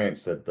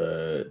clients that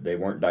they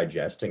weren't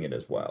digesting it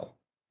as well.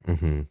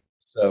 Hmm.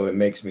 So it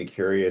makes me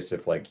curious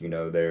if like,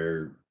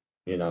 they're,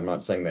 I'm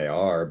not saying they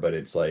are, but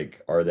it's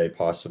like, are they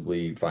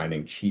possibly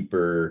finding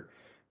cheaper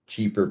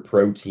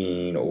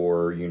protein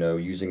or,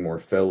 using more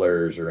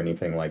fillers or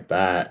anything like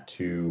that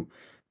to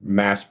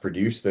mass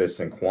produce this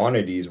in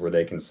quantities where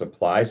they can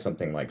supply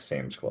something like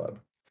Sam's Club?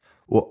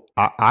 Well,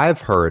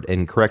 I've heard,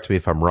 and correct me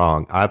if I'm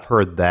wrong, I've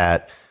heard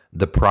that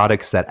the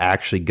products that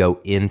actually go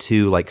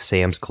into like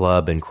Sam's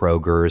Club and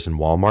Kroger's and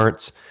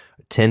Walmart's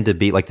tend to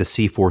be like the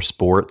C4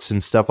 Sports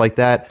and stuff like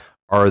that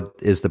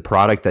is the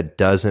product that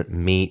doesn't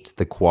meet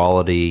the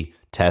quality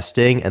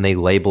testing and they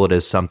label it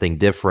as something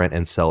different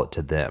and sell it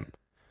to them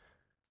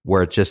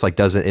where it just like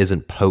doesn't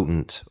isn't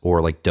potent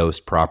or like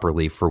dosed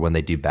properly for when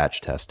they do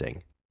batch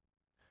testing.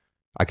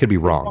 I could be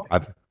It's wrong. poss-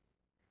 I've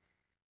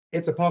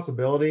it's a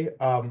possibility.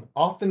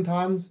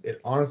 Oftentimes it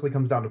honestly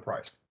comes down to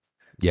price.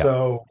 yeah.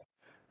 So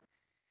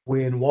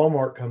when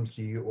Walmart comes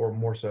to you, or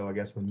more so, I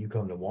guess, when you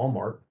come to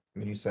Walmart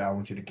and you say, I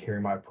want you to carry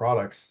my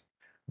products,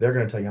 they're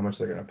going to tell you how much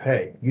they're going to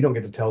pay. You don't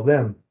get to tell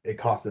them it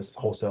costs this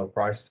wholesale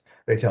price.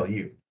 They tell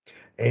you.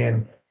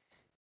 And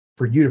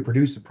for you to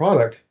produce a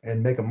product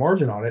and make a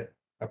margin on it,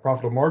 a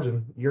profitable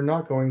margin, you're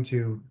not going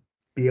to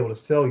be able to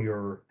sell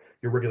your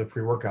regular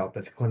pre-workout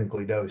that's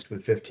clinically dosed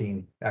with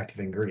 15 active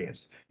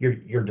ingredients.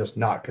 You're just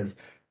not, because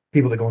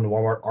people that go into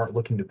Walmart aren't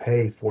looking to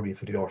pay 40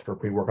 to $50 for a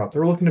pre-workout.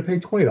 They're looking to pay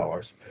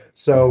 $20.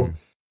 So Mhm.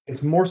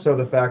 it's more so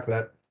the fact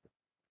that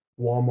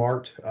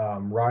Walmart,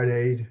 Rite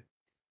Aid,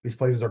 these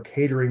places are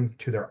catering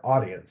to their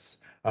audience.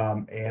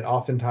 And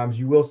oftentimes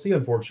you will see,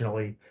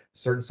 unfortunately,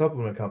 certain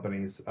supplement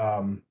companies,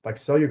 like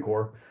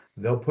Cellucor,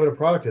 they'll put a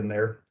product in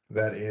there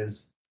that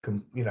is,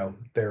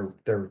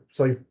 their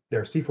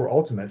C4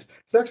 Ultimate.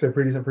 It's actually a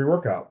pretty decent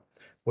pre-workout.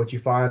 What you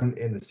find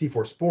in the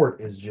C4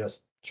 Sport is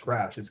just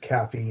trash. It's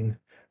caffeine,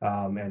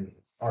 and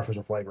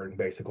artificial flavoring,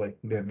 basically.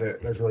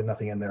 There's really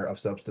nothing in there of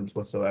substance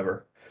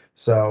whatsoever.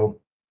 So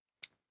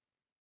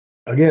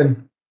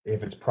again,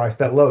 if it's priced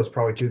that low, it's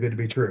probably too good to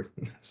be true.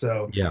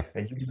 So, Yeah.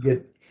 and you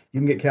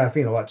can get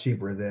caffeine a lot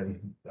cheaper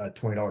than a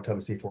 $20 tub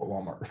of C4 at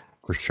Walmart.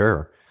 For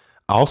sure.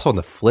 Also on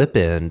the flip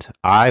end,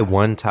 I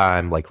one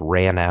time like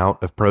ran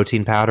out of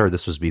protein powder.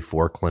 This was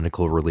before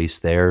clinical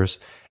released theirs.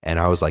 And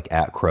I was like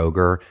at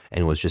Kroger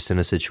and was just in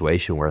a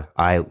situation where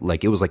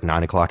it was like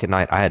 9 o'clock at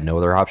night. I had no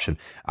other option.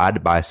 I had to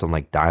buy some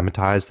like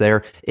Dymatize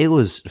there. It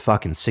was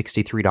fucking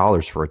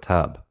 $63 for a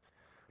tub.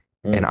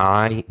 And Mm.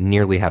 I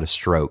nearly had a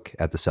stroke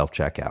at the self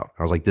checkout.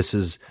 I was like, this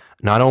is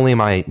not only am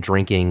I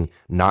drinking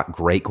not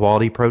great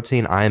quality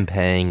protein, I am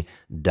paying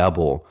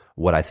double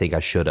what I think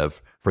I should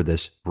have for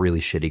this really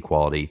shitty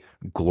quality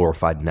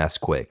glorified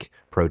Nesquik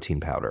protein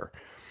powder.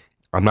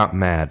 I'm not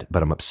mad,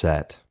 but I'm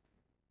upset.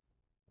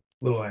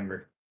 Little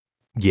angry.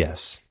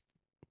 Yes.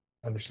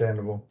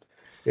 Understandable.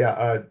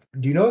 Yeah.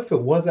 Do you know if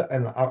it was,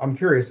 and I'm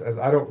curious, as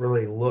I don't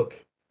really look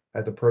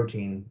at the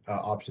protein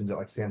options at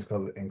like Sam's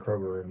Club and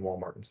Kroger and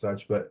Walmart and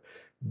such, but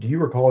do you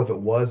recall if it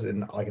was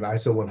in like an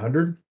ISO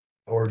 100,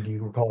 or do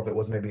you recall if it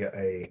was maybe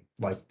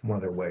like one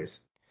of their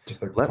ways,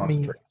 just their Let me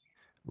concentrates?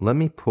 let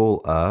me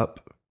pull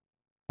up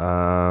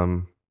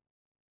um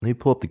let me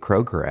pull up the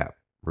Kroger app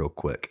real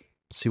quick.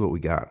 See what we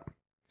got.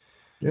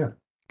 Yeah.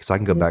 Because I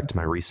can go back to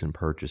my recent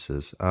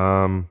purchases.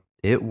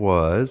 It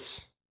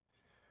was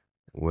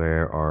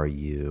where are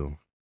you?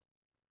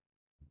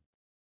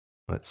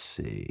 Let's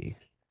see.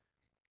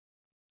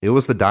 It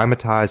was the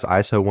Dymatize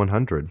ISO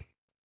 100.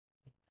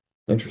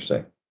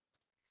 Interesting.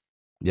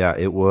 Yeah,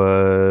 it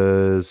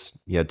was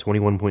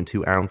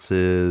 21.2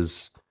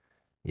 ounces.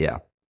 Yeah.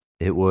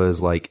 It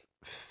was like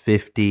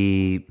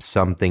 50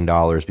 something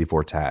dollars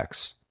before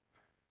tax.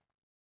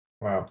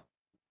 Wow.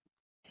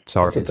 That's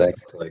the Sorry. thing.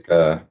 It's like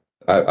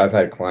I've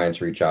had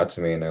clients reach out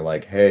to me and they're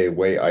like, "Hey,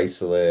 whey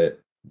isolate,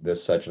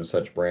 this such and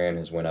such brand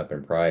has went up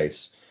in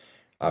price."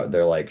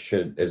 They're like,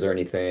 "Should is there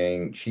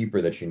anything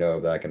cheaper that you know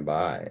of that I can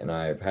buy?" And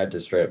I've had to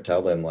straight up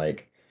tell them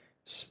like,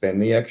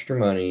 spend the extra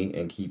money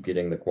and keep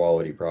getting the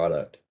quality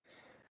product.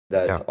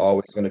 That's Yeah.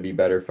 always going to be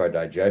better for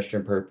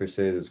digestion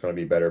purposes. It's going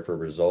to be better for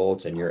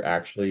results, and you're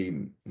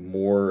actually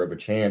more of a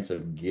chance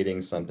of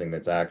getting something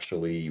that's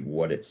actually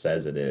what it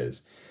says it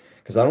is.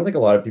 Because I don't think a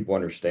lot of people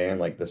understand,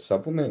 like the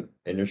supplement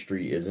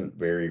industry isn't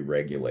very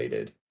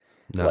regulated.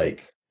 No.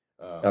 Like,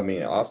 I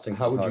mean, Austin,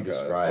 how would you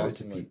describe it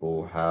to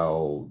people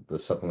how the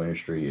supplement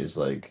industry is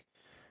like,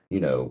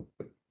 you know,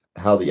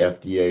 how the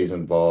FDA is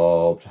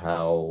involved,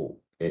 how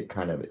it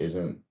kind of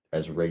isn't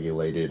as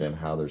regulated, and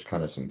how there's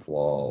kind of some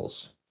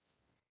flaws?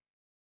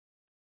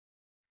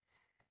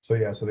 So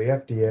yeah, so the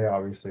FDA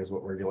obviously is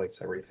what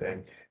regulates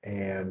everything,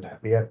 and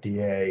the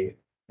FDA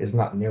is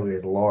not nearly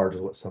as large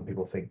as what some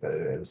people think that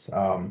it is.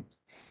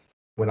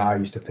 When I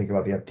used to think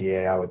about the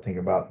FDA, I would think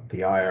about the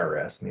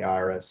IRS, and the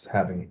IRS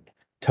having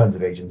tons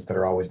of agents that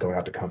are always going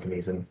out to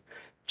companies and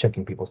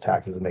checking people's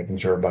taxes and making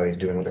sure everybody's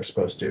doing what they're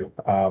supposed to.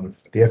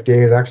 The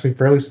FDA is actually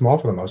fairly small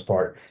for the most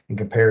part in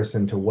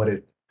comparison to what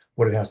it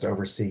has to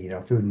oversee.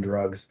 Food and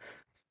drugs,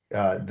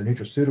 the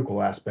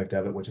nutraceutical aspect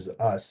of it, which is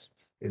us,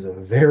 is a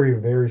very,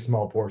 very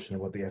small portion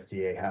of what the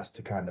FDA has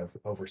to kind of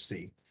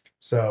oversee.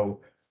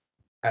 So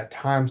at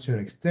times, to an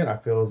extent, I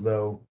feel as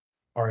though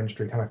our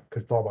industry kind of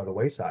could fall by the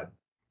wayside.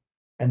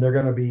 And they're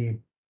going to be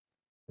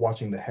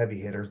watching the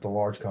heavy hitters, the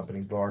large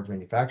companies, the large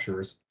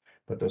manufacturers,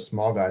 but those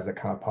small guys that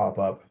kind of pop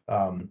up,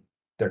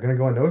 they're going to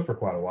go unnoticed for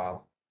quite a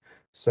while.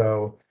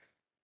 So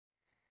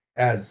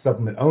as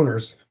supplement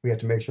owners, we have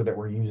to make sure that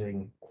we're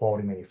using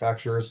quality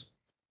manufacturers,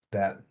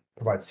 that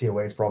provide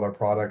COAs for all their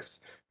products,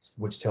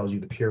 which tells you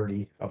the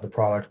purity of the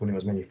product when it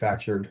was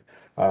manufactured,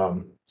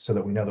 so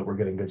that we know that we're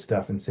getting good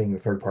stuff, and seeing the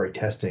third-party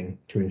testing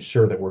to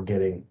ensure that we're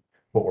getting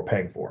what we're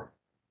paying for.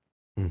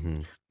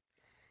 Hmm.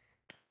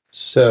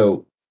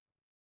 So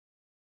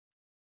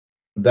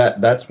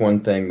that's one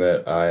thing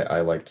that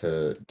I like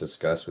to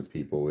discuss with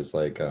people is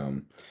like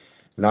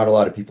not a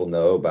lot of people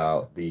know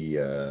about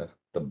the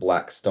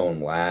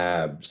Blackstone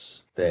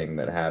Labs thing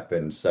that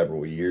happened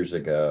several years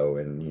ago,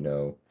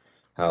 and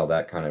how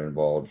that kind of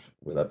involved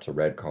with up to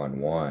Redcon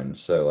 1.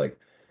 So like,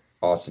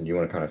 Austin, you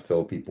want to kind of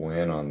fill people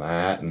in on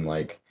that, and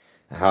like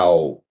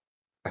how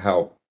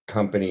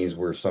companies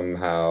were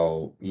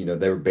somehow,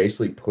 they were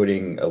basically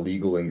putting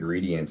illegal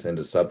ingredients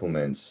into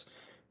supplements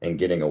and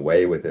getting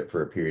away with it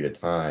for a period of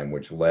time,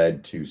 which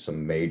led to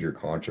some major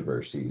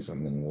controversies. I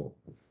mean, well,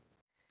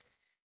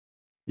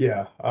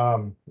 Yeah,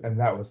 and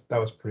that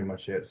was pretty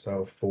much it.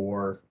 So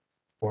for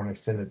an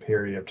extended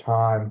period of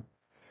time,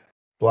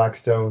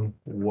 Blackstone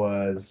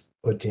was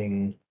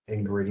putting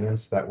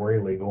ingredients that were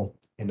illegal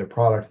into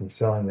products and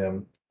selling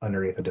them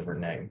underneath a different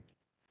name.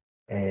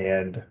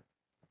 And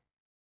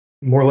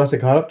more or less it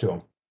caught up to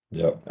them.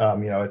 yep.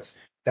 It's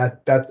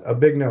that's a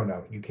big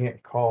no-no. You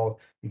can't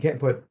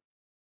put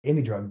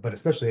any drug, but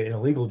especially an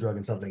illegal drug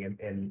in something,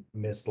 and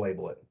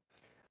mislabel it.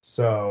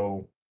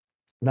 So,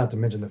 not to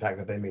mention the fact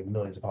that they made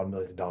millions upon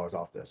millions of dollars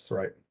off this,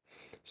 right?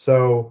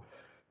 So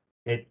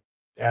it,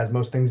 as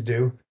most things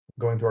do,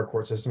 going through our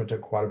court system, it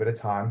took quite a bit of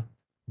time,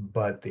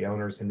 but the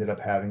owners ended up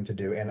having to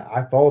do, and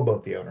I follow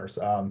both the owners,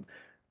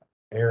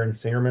 Aaron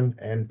Singerman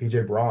and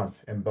PJ Braun,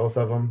 and both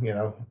of them,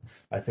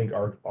 I think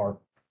are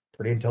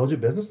pretty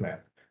intelligent businessmen.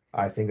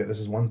 I think that this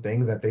is one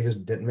thing that they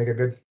just didn't make a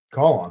good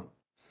call on,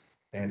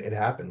 and it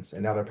happens,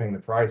 and now they're paying the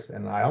price.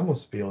 And I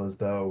almost feel as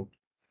though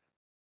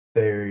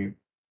they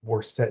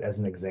were set as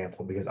an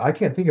example, because I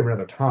can't think of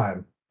another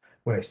time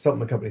when a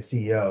supplement company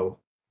CEO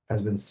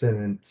has been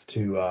sentenced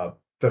to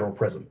federal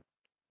prison.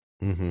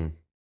 Hmm.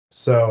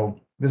 So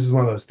this is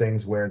one of those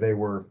things where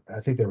I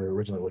think they were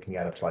originally looking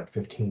at up to like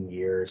 15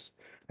 years.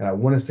 And I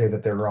want to say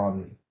that they're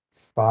on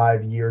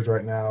 5 years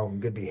right now.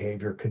 Good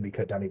behavior could be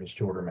cut down even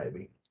shorter,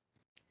 maybe.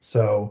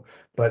 So,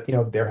 but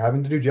they're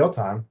having to do jail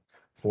time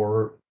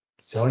for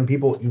selling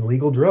people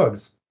illegal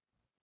drugs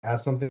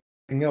as something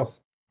else.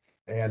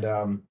 And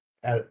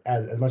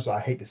as much as I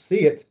hate to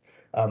see it,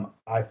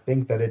 I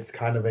think that it's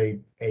kind of a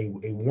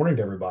warning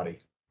to everybody.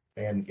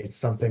 And it's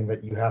something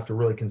that you have to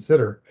really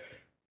consider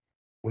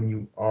when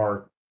you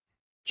are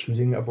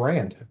choosing a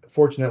brand.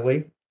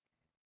 Fortunately,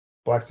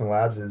 Blackstone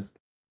Labs is,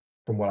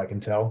 from what I can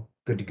tell,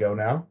 good to go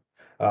now.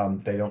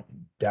 They don't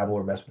dabble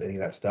or mess with any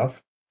of that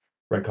stuff.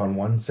 Redcon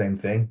 1, same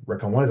thing.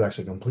 Redcon 1 is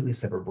actually a completely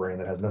separate brand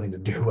that has nothing to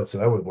do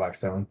whatsoever with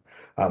Blackstone,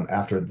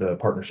 after the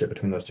partnership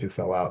between those two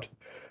fell out.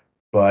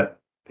 But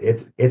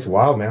it's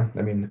wild, man.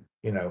 I mean,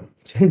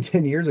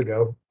 10 years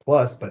ago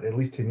plus, but at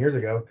least 10 years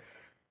ago,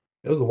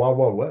 it was the wild,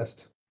 wild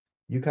west.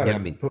 You kind Yeah, I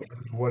of mean, put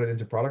what you wanted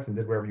into products and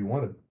did whatever you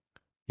wanted.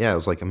 yeah, it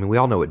was like, I mean, we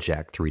all know what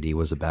Jack 3D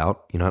was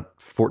about. At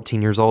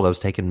 14 years old, I was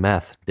taking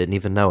meth, didn't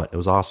even know it. It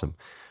was awesome.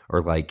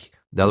 Or like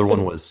the other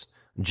one was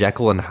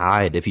Jekyll and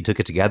Hyde. If you took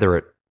it together,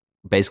 it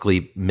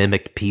basically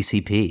mimicked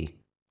PCP.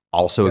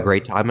 Also a Yes.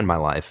 great time in my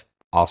life.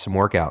 Awesome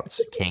workouts.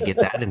 Can't get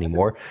that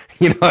anymore.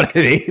 You know what I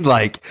mean?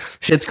 Like,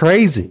 shit's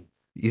crazy.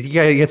 You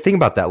gotta think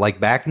about that. Like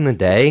back in the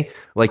day,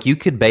 like you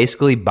could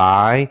basically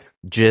buy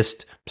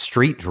just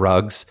street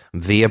drugs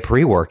via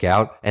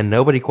pre-workout and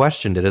nobody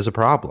questioned it as a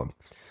problem.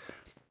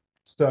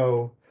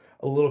 So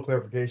a little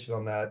clarification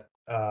on that.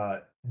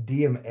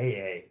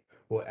 DMAA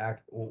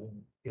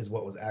is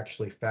what was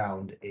actually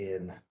found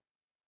in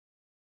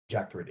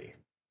Jack 3D,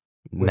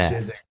 which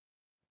is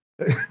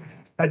Meth.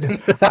 I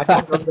don't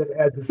know that it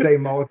has the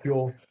same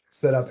molecule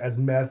set up as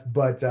meth,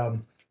 but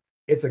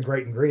it's a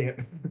great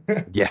ingredient.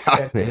 Yeah,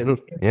 And man.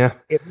 if, Yeah.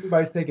 if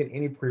anybody's taking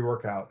any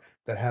pre-workout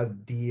that has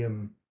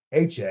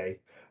DMHA,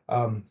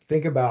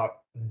 think about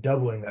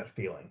doubling that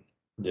feeling.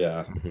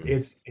 Yeah. Mhm.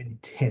 It's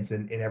intense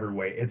in every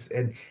way.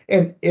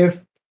 And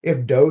if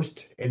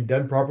dosed and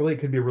done properly, it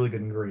could be a really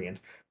good ingredient.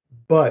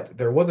 But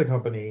there was a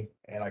company,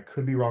 and I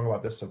could be wrong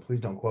about this, so please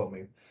don't quote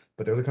me.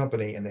 But there was a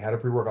company, and they had a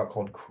pre-workout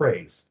called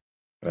Craze,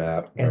 Yeah,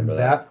 remember and that.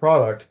 that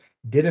product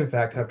did in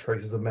fact have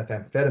traces of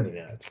methamphetamine in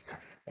it.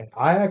 And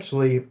I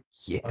actually,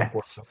 Yes.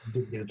 unfortunately,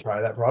 didn't get to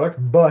try that product,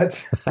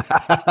 but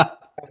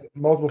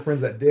multiple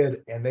friends that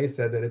did, and they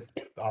said that it's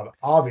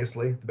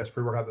obviously the best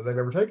pre-workout that they've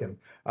ever taken,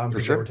 For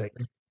because they were sure.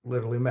 taking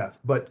literally meth.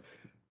 But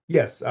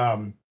yes,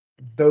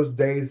 those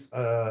days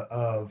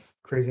of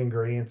crazy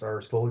ingredients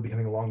are slowly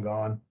becoming long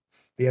gone.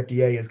 The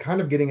FDA is kind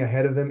of getting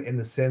ahead of them in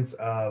the sense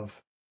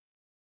of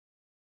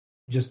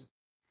just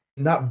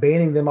not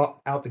banning them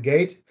out the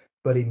gate,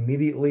 but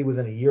immediately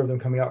within a year of them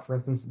coming out, for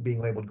instance, being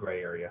labeled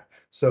gray area.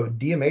 So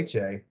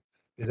DMHA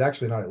is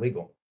actually not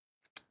illegal.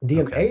 Okay.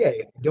 DMAA,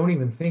 I don't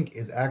even think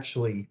is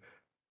actually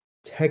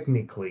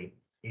technically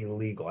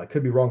illegal. I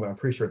could be wrong, but I'm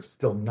pretty sure it's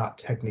still not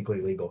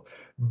technically legal.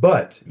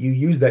 But you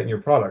use that in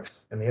your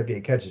products and the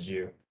FDA catches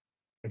you,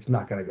 it's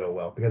not going to go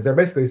well, because they're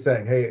basically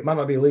saying, hey, it might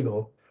not be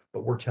illegal,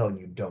 but we're telling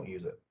you don't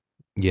use it.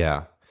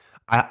 Yeah.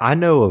 I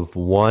know of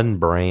one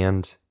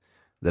brand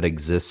that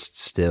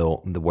exists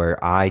still where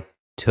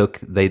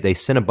they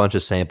sent a bunch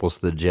of samples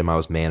to the gym I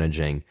was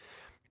managing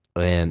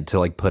and to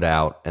like put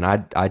out, and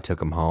I took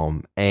them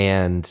home,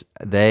 and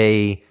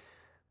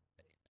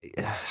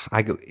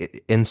I go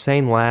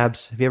Insane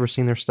Labs. Have you ever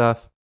seen their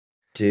stuff?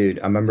 Dude,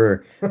 I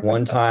remember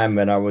one time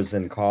when I was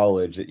in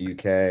college at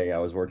UK, I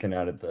was working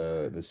out at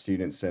the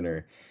student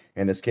center,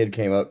 and this kid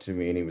came up to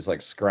me and he was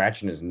like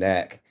scratching his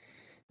neck,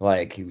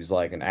 like he was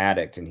like an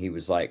addict, and he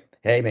was like,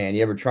 "Hey man,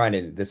 you ever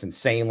tried this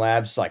Insane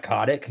Lab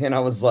psychotic?" And I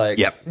was like,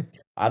 Yep,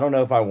 I don't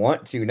know if I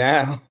want to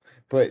now,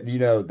 but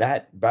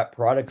that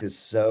product is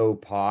so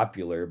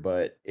popular,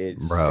 but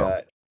it's bro.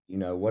 got,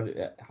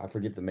 I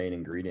forget the main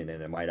ingredient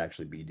in it. It might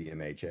actually be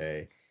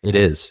DMHA. It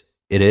is.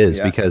 It is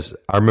Yeah. because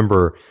I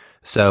remember.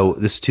 So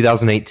this is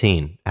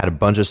 2018. Had a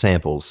bunch of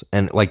samples,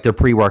 and like their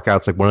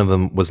pre-workouts, like one of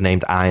them was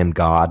named "I Am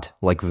God."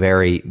 Like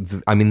I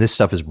mean, this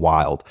stuff is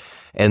wild.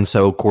 And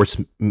so, of course,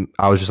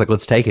 I was just like,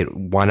 "Let's take it.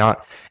 Why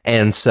not?"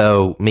 And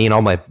so, me and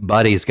all my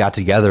buddies got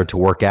together to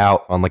work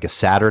out on like a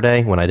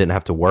Saturday when I didn't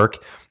have to work,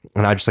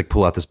 and I just like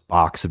pull out this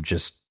box of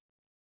just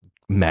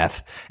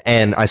meth,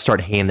 and I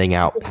start handing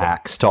out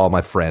packs to all my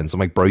friends. I'm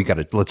like, bro, you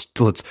gotta let's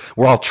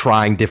we're all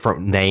trying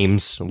different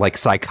names like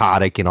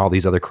psychotic and all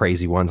these other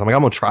crazy ones. I'm like,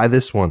 I'm gonna try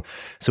this one.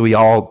 So we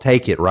all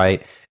take it,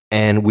 right?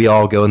 And we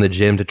all go in the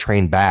gym to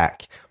train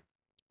back.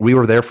 We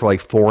were there for like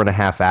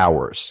 4.5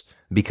 hours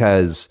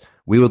because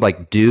we would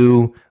like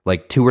do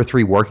like 2 or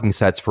 3 working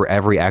sets for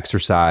every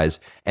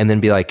exercise and then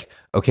be like,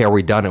 okay, are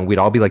we done? And we'd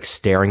all be like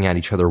staring at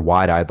each other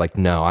wide eyed, like,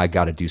 no, I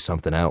got to do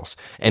something else.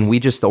 And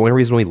the only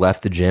reason we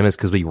left the gym is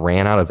because we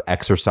ran out of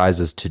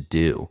exercises to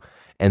do.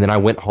 And then I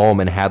went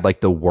home and had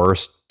like the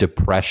worst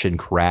depression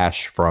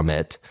crash from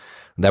it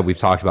that we've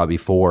talked about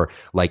before,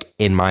 like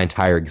in my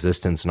entire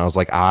existence. And I was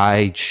like,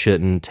 I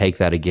shouldn't take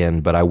that again,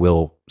 but I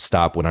will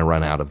stop when I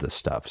run out of this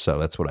stuff. So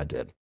that's what I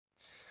did.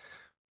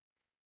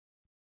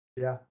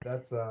 Yeah,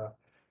 that's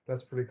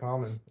pretty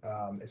common,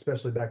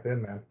 especially back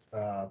then, man.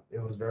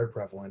 It was very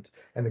prevalent.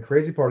 And the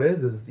crazy part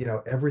is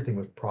everything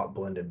was prop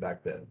blended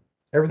back then.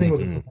 Everything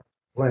was a Hmm.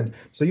 blend.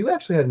 So you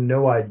actually had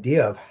no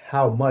idea of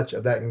how much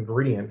of that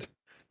ingredient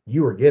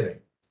you were getting.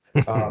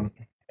 Um,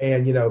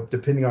 and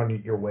depending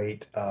on your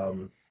weight,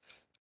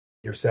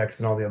 your sex,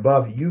 and all the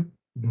above, you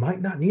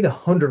might not need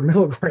 100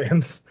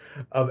 milligrams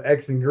of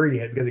X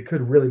ingredient because it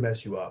could really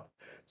mess you up.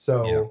 Yeah.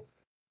 So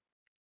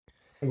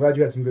I'm glad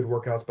you had some good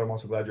workouts, but I'm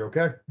also glad you're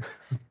okay.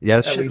 Yeah,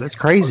 At least that's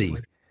crazy.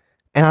 partially.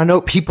 And I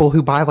know people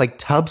who buy like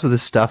tubs of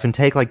this stuff and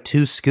take like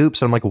 2 scoops.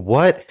 And I'm like,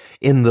 what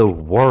in the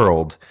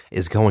world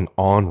is going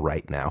on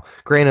right now?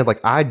 Granted,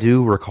 like I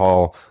do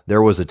recall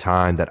there was a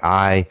time that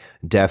I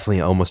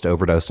definitely almost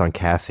overdosed on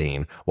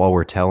caffeine while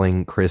we're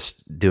telling Chris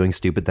doing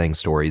stupid things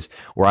stories,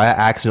 where I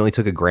accidentally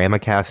took a gram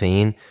of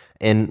caffeine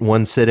in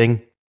one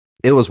sitting.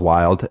 It was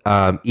wild.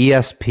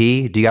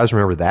 ESP, do you guys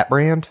remember that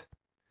brand?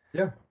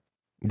 Yeah.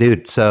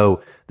 Dude,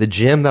 so the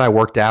gym that I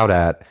worked out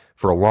at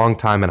for a long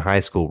time in high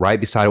school,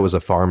 right beside it was a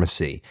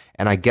pharmacy.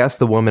 And I guess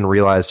the woman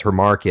realized her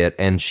market,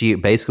 and she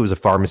basically was a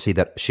pharmacy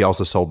that she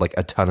also sold like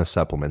a ton of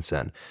supplements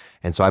in.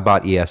 And so I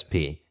bought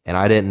ESP, and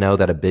I didn't know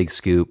that a big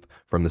scoop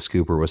from the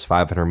scooper was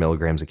 500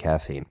 milligrams of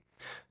caffeine.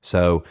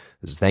 So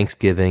it was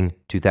Thanksgiving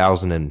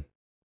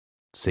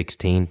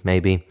 2016,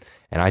 maybe.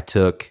 And I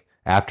took,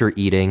 after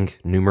eating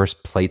numerous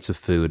plates of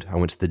food, I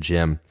went to the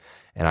gym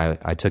and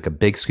I took a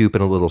big scoop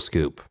and a little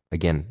scoop.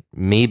 Again,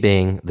 me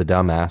being the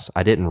dumbass,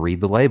 I didn't read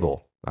the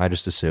label. I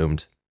just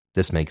assumed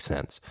this makes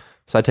sense.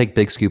 So I take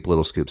big scoop,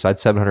 little scoop. So I had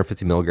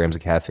 750 milligrams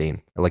of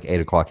caffeine at like 8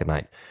 o'clock at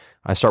night.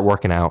 I start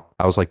working out.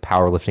 I was like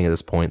powerlifting at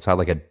this point. So I had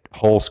like a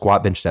whole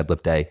squat bench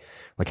deadlift day.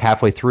 Like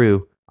halfway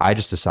through, I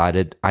just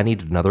decided I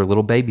needed another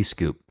little baby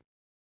scoop.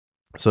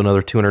 So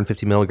another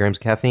 250 milligrams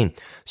of caffeine.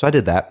 So I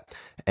did that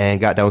and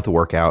got done with the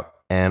workout.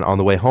 And on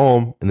the way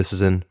home, and this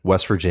is in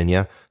West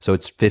Virginia, so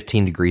it's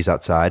 15 degrees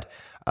outside,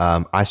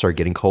 I started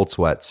getting cold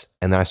sweats.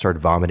 And then I started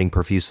vomiting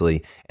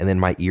profusely. And then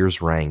my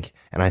ears rang.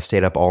 And I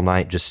stayed up all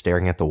night just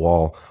staring at the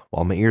wall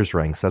while my ears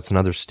rang. So that's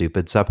another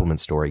stupid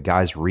supplement story.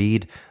 Guys,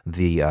 read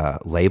the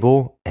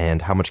label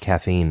and how much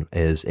caffeine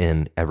is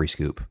in every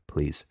scoop,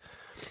 please.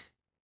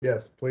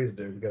 Yes, please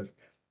do, because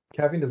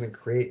caffeine doesn't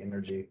create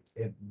energy.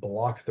 It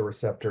blocks the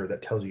receptor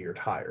that tells you you're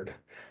tired.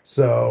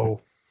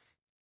 So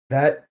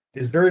that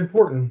is very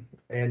important,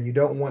 and you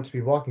don't want to be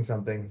blocking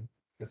something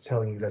that's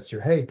telling you that you're,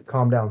 hey,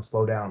 calm down,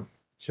 slow down,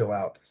 chill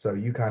out. So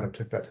you kind of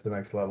took that to the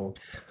next level,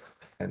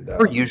 and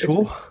Per it's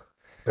usual.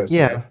 because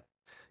Yeah.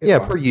 it's Yeah,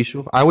 per fine.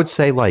 usual. I would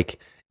say like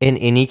in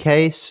any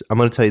case, I'm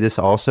going to tell you this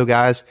also,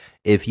 guys.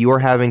 If you are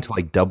having to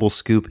like double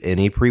scoop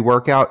any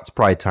pre-workout, it's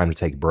probably time to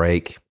take a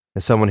break.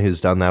 As someone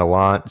who's done that a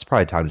lot, it's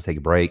probably time to take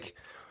a break.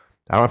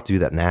 I don't have to do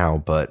that now,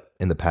 but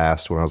in the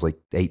past when I was like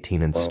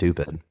 18 and Well,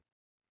 stupid.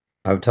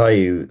 I'll tell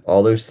you,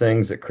 all those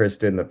things that Chris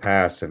did in the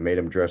past have made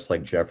him dress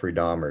like Jeffrey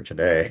Dahmer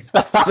today.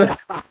 So,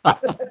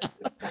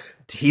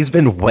 He's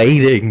been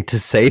waiting to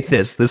say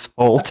this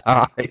whole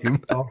time.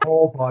 A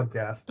whole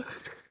podcast.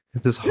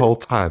 This whole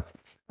time.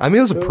 I mean,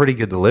 it was a pretty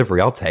good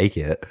delivery. I'll take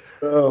it.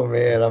 Oh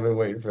man, I've been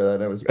waiting for that.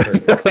 That was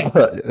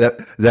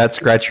perfect. That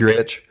scratch your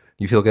itch.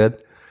 You feel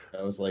good?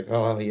 I was like,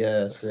 oh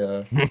yes,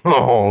 yeah.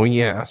 Oh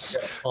yes.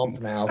 Got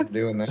pumped now for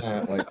doing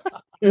that. Like,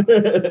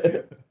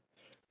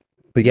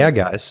 But yeah,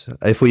 guys,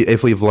 if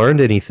we've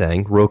learned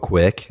anything, real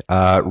quick,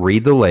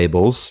 read the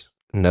labels,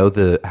 know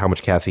the how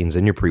much caffeine's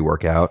in your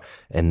pre-workout,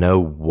 and know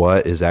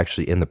what is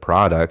actually in the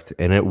product.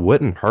 And it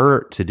wouldn't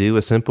hurt to do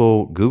a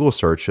simple Google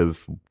search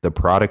of the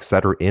products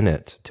that are in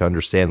it to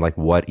understand like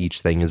what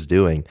each thing is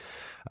doing.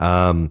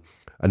 Um,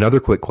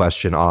 Another quick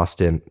question,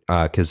 Austin,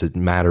 because it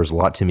matters a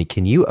lot to me.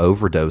 Can you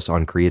overdose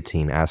on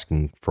creatine?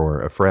 Asking for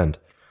a friend.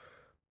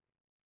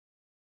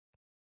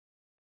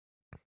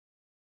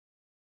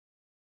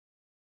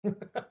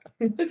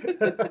 Hey,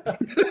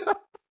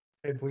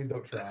 please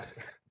don't try.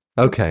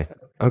 Okay.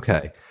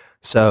 Okay.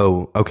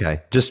 So,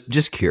 okay.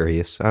 Just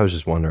curious. I was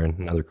just wondering.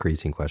 Another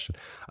creatine question.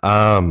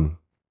 Um,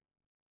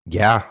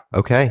 yeah.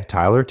 Okay.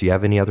 Tyler, do you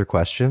have any other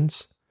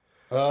questions?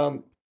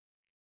 um,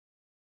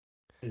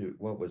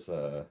 what was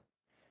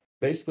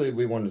basically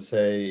we wanted to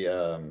say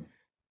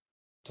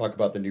talk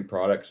about the new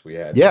products we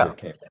had Yeah. that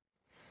came.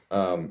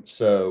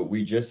 So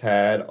we just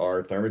had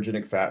our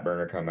thermogenic fat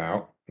burner come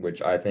out,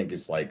 which I think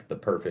is like the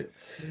perfect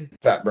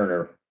fat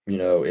burner.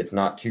 It's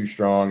not too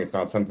strong. It's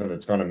not something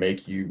that's going to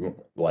make you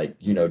like,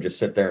 just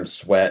sit there and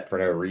sweat for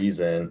no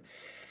reason.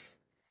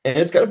 And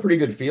it's got a pretty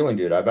good feeling,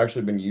 dude. I've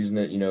actually been using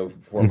it,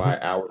 for Hmm.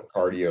 my hour of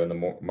cardio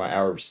in my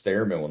hour of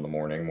stair mill in the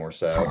morning more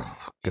so. Oh,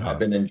 I've God.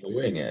 been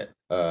enjoying it,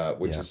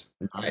 which Yeah. is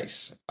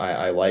nice.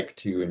 I like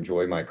to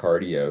enjoy my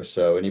cardio.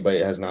 So anybody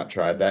that has not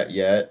tried that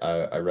yet,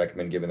 I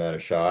recommend giving that a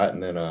shot.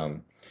 And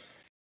then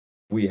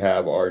we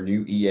have our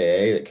new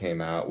EAA that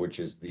came out, which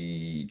is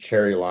the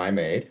cherry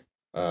limeade,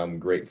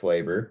 great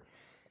flavor.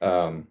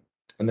 Um,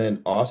 and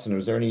then Austin,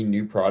 was there any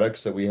new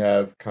products that we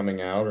have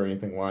coming out or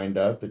anything lined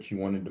up that you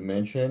wanted to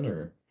mention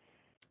or?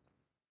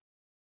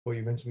 Well,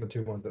 you mentioned the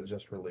two ones that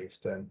just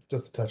released, and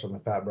just to touch on the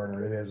fat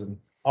burner, it is an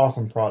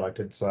awesome product.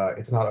 It's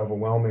not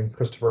overwhelming.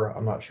 Christopher,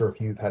 I'm not sure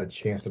if you've had a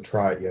chance to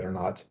try it yet or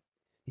not.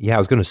 Yeah, I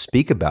was going to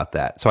speak about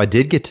that. So I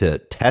did get to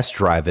test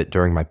drive it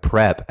during my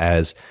prep,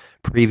 as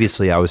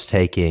previously I was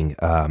taking.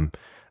 I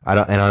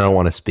don't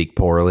want to speak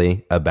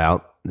poorly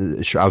about.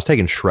 I was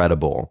taking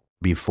Shreddable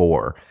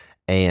before,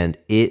 and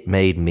it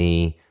made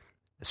me,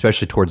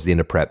 especially towards the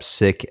end of prep,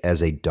 sick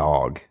as a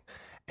dog.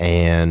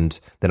 And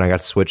then I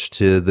got switched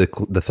to the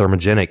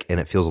thermogenic, and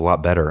it feels a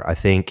lot better. I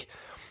think,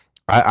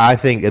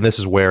 and this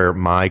is where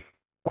my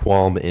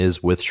qualm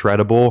is with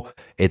Shreddable.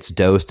 It's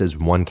dosed as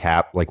one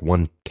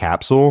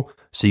capsule,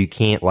 so you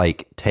can't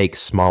like take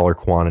smaller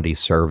quantity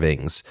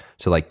servings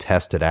to like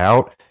test it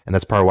out. And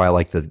that's part of why I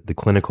like the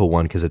clinical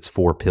one, because it's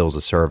 4 pills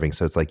a serving.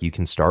 So it's like you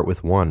can start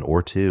with one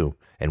or two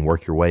and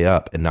work your way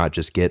up, and not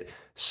just get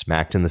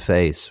smacked in the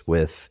face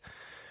with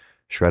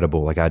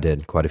Shreddable like I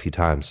did quite a few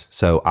times.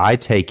 So I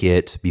take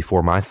it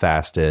before my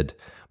fasted,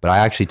 but I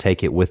actually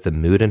take it with the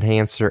mood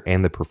enhancer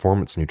and the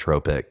performance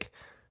nootropic.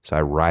 So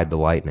I ride the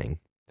lightning.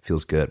 It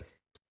feels good.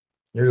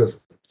 You're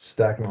just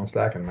stacking on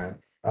stacking, man.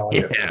 I like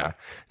it. Yeah,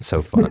 it's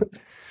so fun. But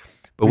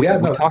But we yeah,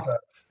 we no, that's talked.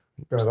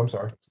 go ahead, I'm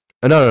sorry.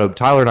 No, no.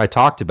 Tyler and I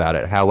talked about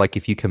it. How like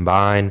if you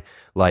combine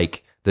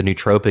like the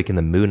nootropic and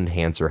the mood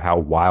enhancer, how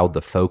wild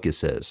the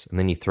focus is, and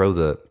then you throw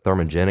the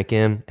thermogenic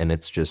in, and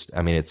it's just,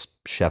 I mean, it's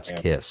chef's Yeah.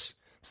 kiss.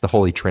 It's the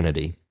holy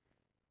trinity.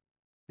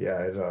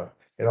 Yeah,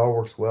 it all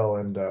works well,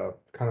 and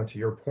kind of to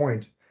your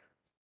point,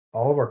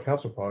 all of our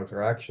capsule products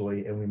are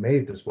actually, and we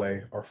made it this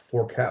way, are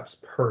 4 caps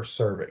per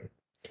serving.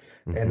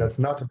 And Hmm. that's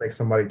not to make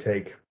somebody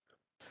take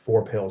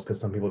 4 pills because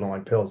some people don't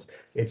like pills.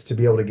 It's to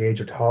be able to gauge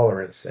your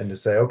tolerance and to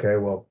say, okay,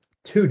 well,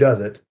 two does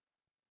it.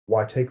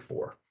 Why take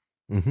four?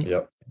 Hmm.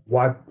 Yep.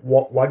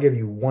 Why give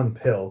you one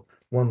pill,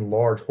 one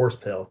large horse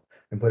pill,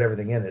 and put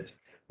everything in it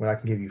when I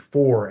can give you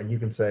four and you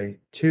can say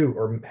two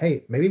or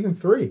hey, maybe even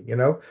three,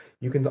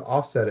 you can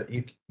offset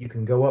it. You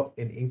can go up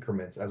in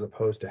increments as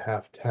opposed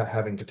to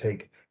having to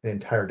take an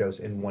entire dose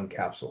in one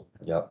capsule.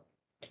 Yep.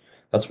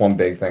 That's one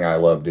big thing I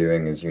love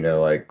doing is,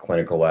 like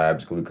clinical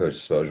labs, glucose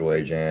disposal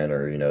agent,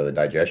 or, the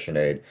digestion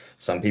aid.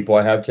 Some people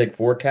I have take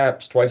 4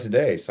 caps twice a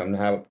day. Some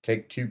have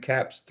take 2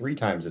 caps 3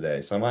 times a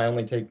day. Some I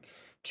only take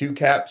 2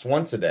 caps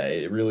once a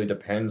day. It really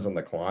depends on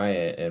the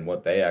client and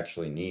what they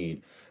actually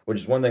need, which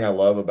is one thing I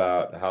love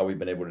about how we've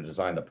been able to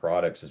design the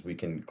products is we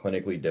can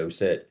clinically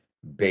dose it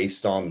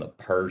based on the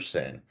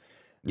person,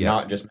 Yeah.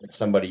 not just make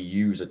somebody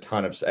use a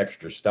ton of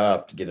extra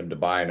stuff to get them to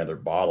buy another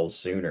bottle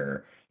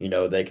sooner.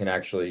 They can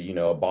actually,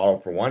 a bottle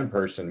for one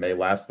person may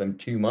last them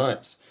 2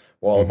 months,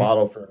 while a Hmm.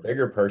 bottle for a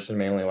bigger person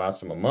may only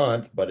last them a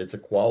month, but it's a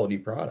quality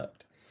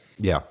product.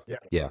 Yeah. Yeah,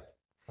 Yeah.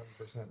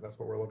 100%. That's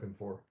what we're looking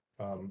for.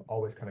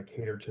 Always kind of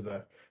cater to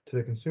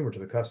the consumer, to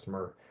the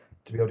customer,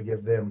 to be able to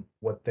give them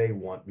what they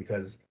want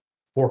because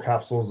 4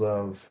 capsules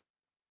of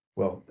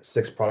well,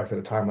 6 products at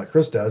a time, like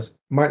Chris does,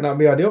 might not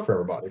be ideal for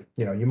everybody.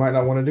 You might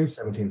not want to do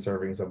 17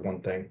 servings of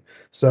one thing.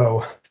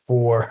 So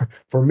for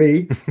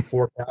me,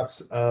 4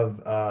 caps of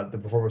the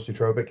performance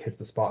nootropic hits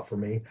the spot for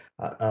me.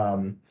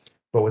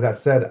 But with that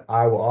said,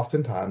 I will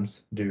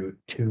oftentimes do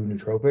two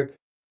nootropic,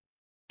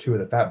 two of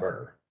the fat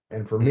burner.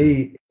 And for Mhm.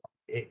 me,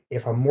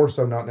 if I'm more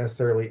so not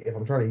necessarily if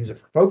I'm trying to use it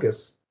for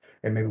focus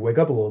and maybe wake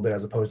up a little bit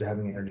as opposed to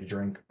having an energy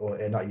drink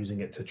and not using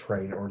it to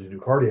train or to do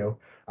cardio,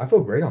 I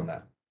feel great on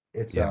that.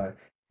 It's Yeah. uh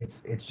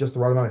it's just the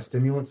right amount of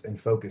stimulants and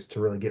focus to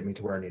really get me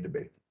to where I need to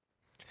be.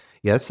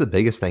 Yeah, that's the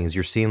biggest thing is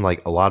you're seeing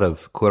like a lot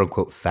of quote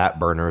unquote fat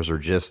burners are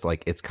just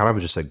like it's kind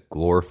of just a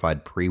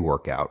glorified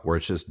pre-workout where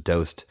it's just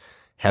dosed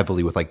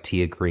heavily with like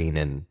teagreen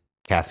and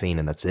caffeine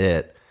and that's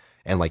it.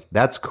 And like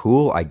that's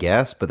cool, I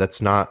guess, but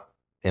that's not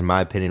in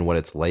my opinion what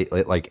it's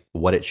like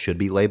what it should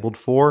be labeled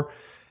for.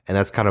 And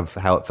that's kind of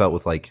how it felt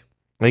with like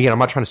and again, I'm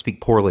not trying to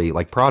speak poorly.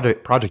 Like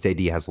Project AD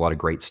has a lot of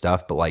great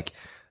stuff, but like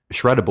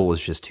Shreddable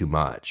is just too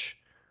much.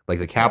 Like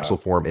the Yeah. capsule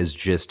form is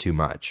just too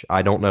much.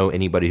 I don't know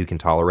anybody who can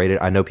tolerate it.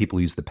 I know people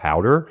use the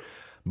powder,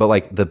 but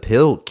like the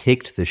pill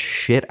kicked the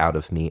shit out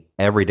of me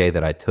every day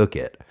that I took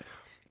it.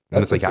 And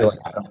That's it's the like I feeling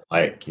I don't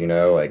like,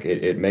 like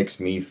it makes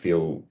me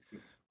feel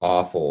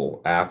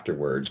awful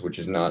afterwards, which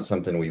is not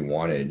something we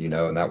wanted,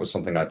 and that was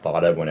something I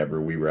thought of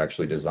whenever we were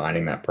actually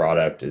designing that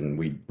product and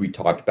we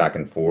talked back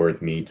and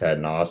forth, me, Ted,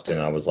 and Austin.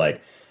 I was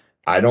like,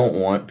 I don't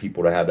want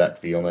people to have that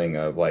feeling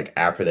of like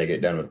after they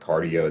get done with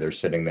cardio, they're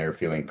sitting there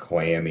feeling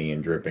clammy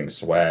and dripping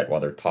sweat while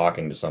they're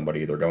talking to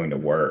somebody, they're going to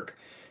work.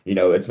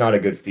 It's not a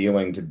good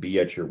feeling to be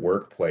at your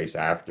workplace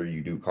after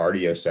you do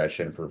cardio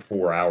session for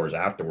 4 hours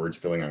afterwards,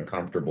 feeling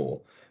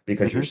uncomfortable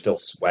because you're Mhm. still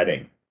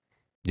sweating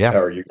Yeah.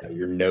 or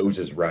your nose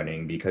is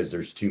running because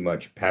there's too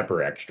much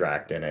pepper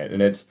extract in it.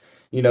 And it's,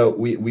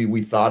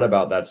 we thought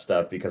about that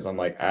stuff because I'm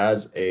like,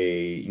 as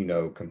a,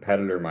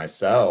 competitor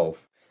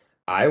myself,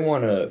 I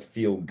want to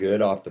feel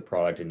good off the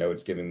product and know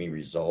it's giving me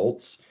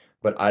results,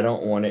 but I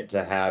don't want it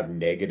to have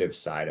negative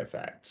side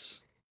effects,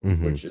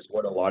 Hmm. which is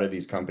what a lot of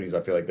these companies,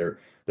 I feel like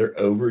they're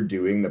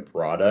overdoing the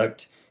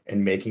product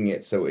and making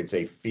it so it's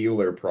a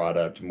feeler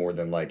product more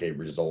than like a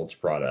results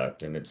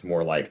product. And it's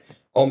more like,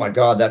 oh my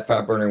God, that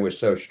fat burner was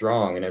so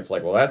strong. And it's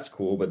like, well, that's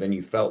cool, but then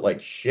you felt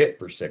like shit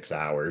for 6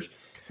 hours.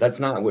 That's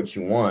not what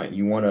you want.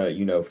 You want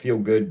to, feel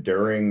good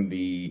during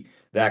the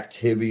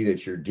activity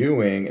that you're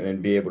doing and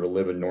then be able to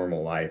live a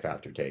normal life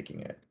after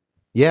taking it.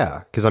 Yeah,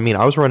 because I mean,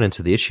 I was running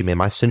into the issue, man.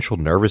 My central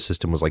nervous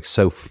system was like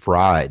so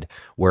fried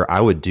where I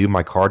would do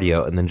my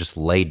cardio and then just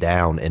lay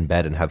down in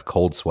bed and have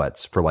cold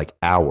sweats for like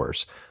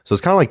hours. So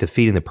it's kind of like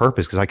defeating the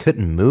purpose because I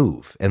couldn't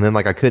move. And then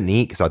like I couldn't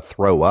eat because I'd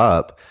throw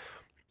up.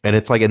 And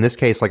it's like in this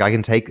case, like I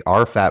can take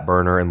our fat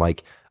burner and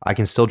like I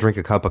can still drink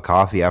a cup of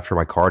coffee after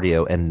my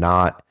cardio and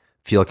not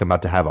feel like I'm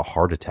about to have a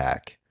heart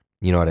attack.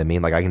 You know what I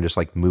mean? Like I can just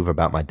like move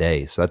about my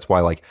day. So that's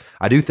why like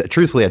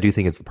truthfully, I do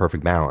think it's the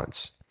perfect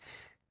balance.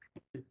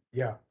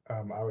 Yeah,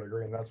 I would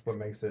agree, and that's what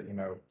makes it,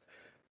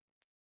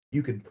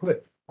 you can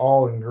put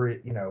all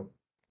ingredient,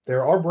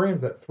 there are brands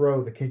that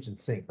throw the kitchen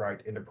sink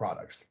right into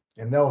products,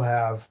 and they'll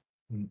have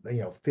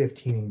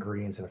 15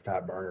 ingredients in a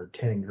fat burner,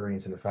 10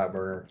 ingredients in a fat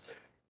burner,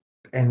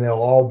 and they'll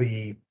all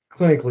be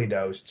clinically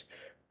dosed,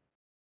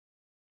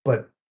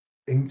 but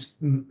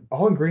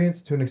all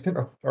ingredients to an extent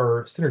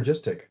are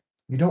synergistic.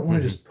 You don't want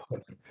to Hmm. just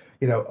put,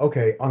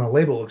 okay, on a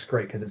label it looks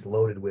great because it's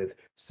loaded with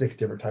six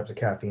different types of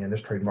caffeine and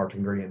this trademarked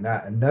ingredient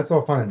and that's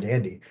all fine and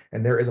dandy,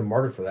 and there is a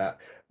market for that,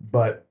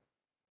 but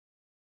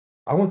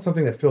I want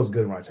something that feels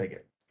good when I take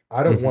it. Hmm.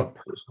 I don't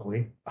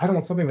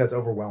want something that's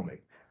overwhelming.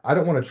 I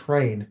don't want to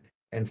train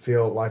and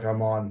feel like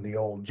I'm on the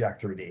old Jack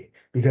 3D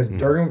because Hmm.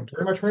 during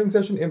my training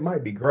session, it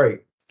might be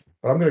great,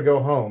 but I'm gonna go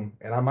home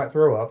and I might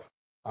throw up,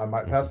 I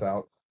might Hmm. pass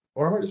out,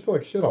 or I might just feel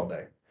like shit all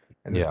day.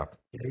 And Yeah.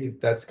 to me,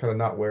 that's kind of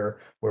not where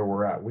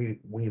we're at. We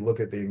look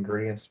at the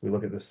ingredients, we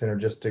look at the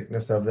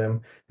synergisticness of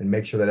them, and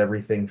make sure that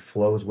everything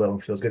flows well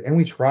and feels good. And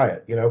we try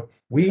it. Yeah.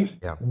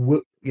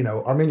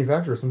 Our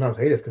manufacturers sometimes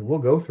hate us because we'll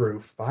go through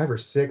five or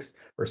six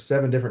or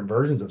seven different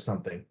versions of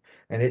something,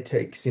 and it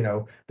takes, they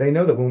know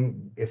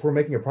that if we're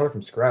making a product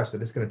from scratch,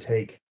 that it's going to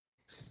take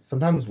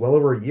sometimes well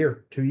over a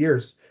year, 2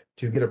 years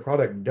to get a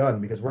product done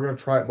because we're going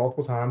to try it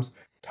multiple times.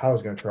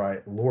 Tyler's going to try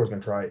it, Laura's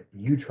going to try it,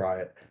 you try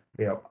it,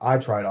 I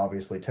tried,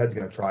 obviously, Ted's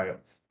going to try it,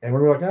 and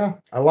we're like,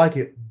 I like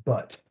it,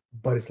 but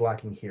it's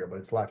lacking here, but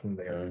it's lacking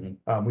there.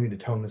 Mhm. We need to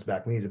tone this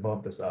back, we need to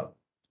bump this up,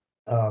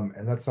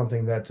 and that's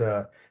something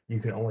that you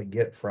can only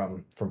get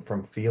from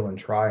feel and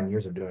try and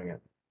years of doing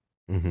it.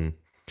 Hmm.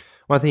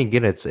 Well, I think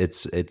again,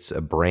 it's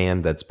a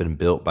brand that's been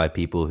built by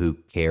people who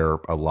care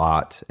a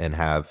lot, and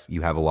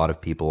you have a lot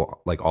of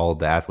people like all of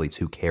the athletes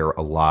who care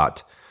a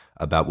lot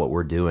about what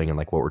we're doing and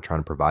like what we're trying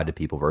to provide to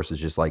people versus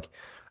just like,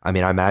 I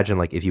mean, I imagine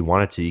like if you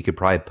wanted to, you could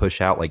probably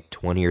push out like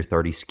 20 or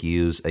 30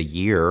 SKUs a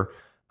year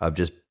of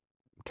just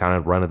kind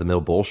of run of the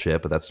mill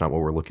bullshit, but that's not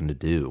what we're looking to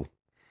do.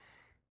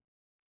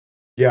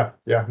 Yeah,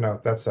 yeah, no,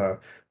 that's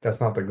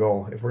not the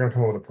goal. If we're gonna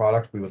come up with a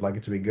product, we would like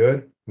it to be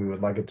good, we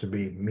would like it to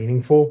be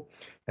meaningful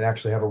and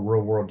actually have a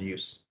real world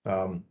use.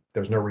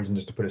 There's no reason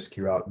just to put a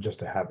SKU out just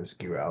to have a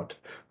SKU out.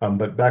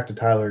 But back to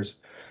Tyler's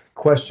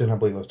question, I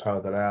believe it was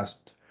Tyler that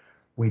asked.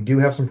 We do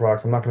have some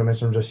products. I'm not going to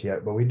mention them just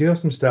yet, but we do have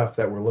some stuff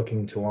that we're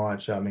looking to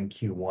launch in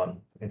Q1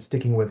 and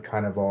sticking with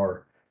kind of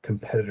our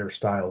competitor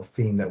style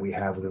theme that we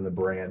have within the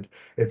brand.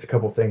 It's a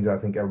couple things that I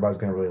think everybody's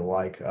going to really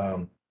like.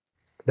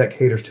 That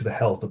caters to the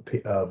health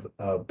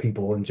of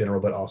people in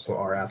general, but also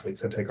our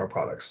athletes that take our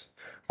products.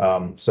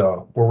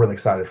 So we're really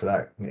excited for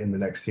that in the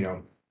next, 3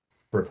 or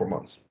 4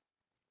 months.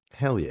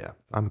 Hell yeah.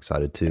 I'm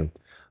excited too.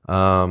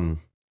 Trying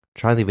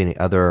to think of any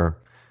other.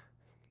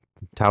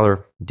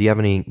 Tyler, do you have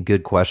any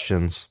good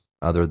questions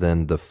other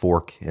than the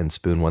fork and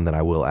spoon one that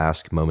I will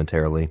ask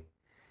momentarily?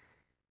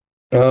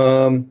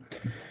 Um,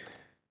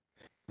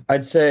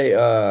 I'd say,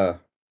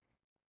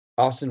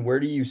 Austin, where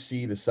do you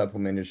see the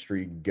supplement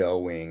industry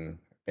going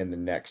in the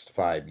next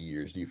 5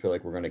 years? Do you feel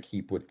like we're going to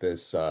keep with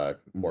this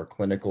more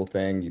clinical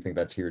thing? Do you think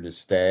that's here to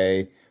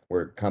stay,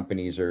 where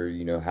companies are,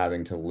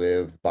 having to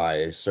live by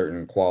a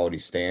certain quality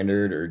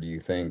standard, or do you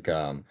think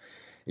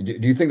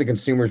the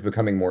consumer is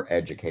becoming more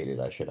educated,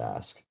 I should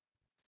ask?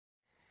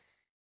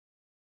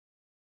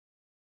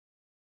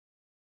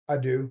 I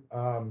do.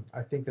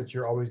 I think that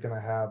you're always going to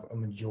have a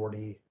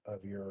majority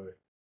of your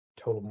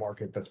total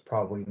market that's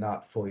probably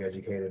not fully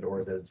educated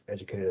or as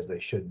educated as they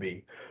should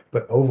be.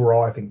 But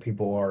overall, I think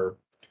people are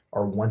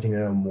wanting to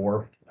know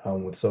more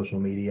with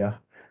social media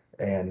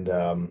and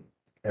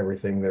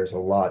everything. There's a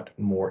lot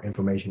more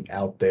information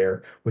out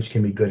there, which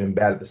can be good and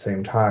bad at the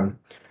same time.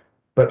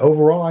 But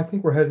overall, I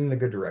think we're heading in a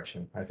good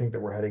direction. I think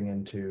that we're heading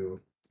into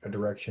a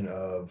direction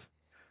of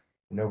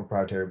no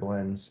proprietary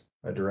blends,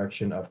 a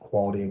direction of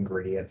quality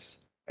ingredients,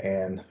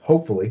 and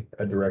hopefully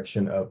a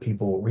direction of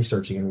people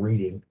researching and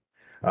reading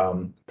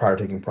prior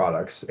to taking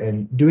products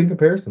and doing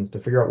comparisons to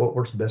figure out what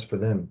works best for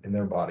them in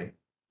their body.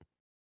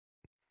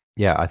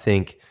 Yeah,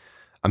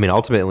 I mean,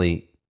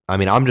 ultimately, I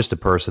mean, I'm just a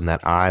person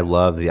that I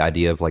love the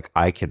idea of like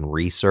I can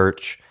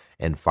research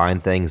and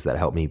find things that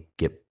help me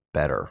get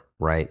better,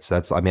 right?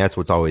 So I mean, that's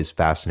what's always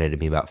fascinated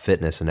me about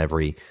fitness and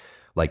every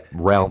like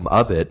realm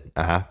of it.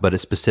 But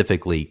it's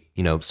specifically,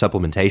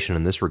 supplementation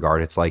in this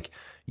regard. It's like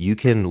you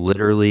can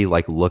literally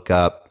like look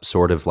up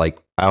sort of like,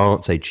 I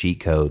won't say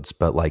cheat codes,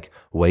 but like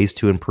ways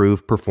to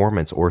improve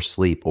performance or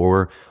sleep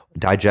or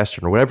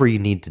digestion or whatever you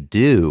need to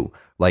do,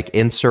 like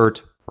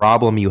insert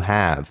problem you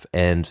have,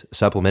 and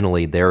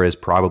supplementally there is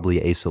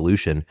probably a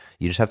solution.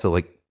 You just have to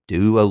like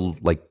do a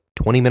like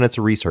 20 minutes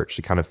of research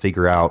to kind of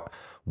figure out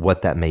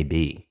what that may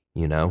be,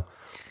 100%.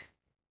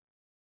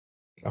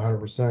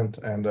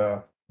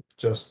 And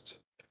just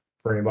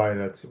for anybody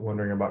that's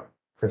wondering about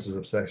Chris's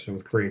obsession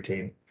with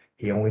creatine,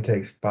 he only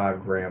takes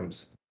 5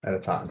 grams at a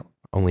time.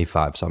 Only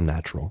 5, so I'm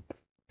natural.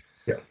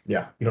 Yeah,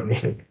 yeah, you don't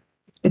need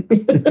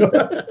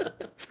it.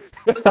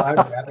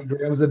 5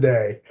 grams a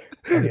day,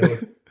 and he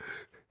looks.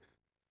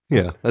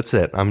 Yeah, that's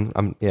it.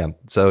 Yeah,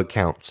 so it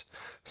counts.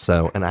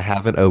 So, and I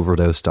haven't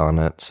overdosed on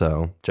it,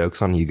 so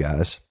joke's on you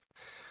guys.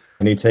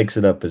 And he takes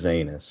it up his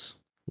anus.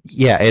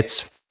 Yeah,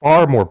 it's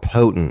far more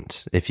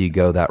potent if you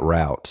go that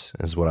route,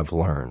 is what I've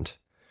learned.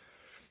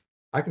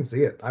 I can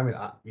see it. I mean,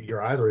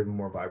 your eyes are even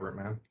more vibrant,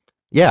 man.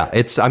 Yeah,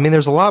 I mean,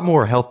 there's a lot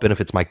more health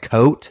benefits. My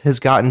coat has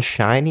gotten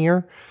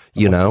shinier,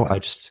 I'm Your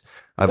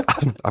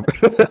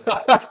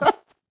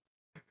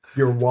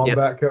yeah,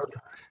 wombat coat.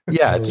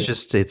 yeah,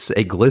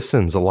 it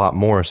glistens a lot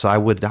more. So I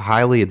would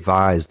highly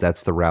advise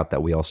that's the route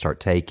that we all start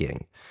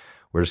taking.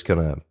 We're just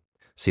gonna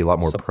see a lot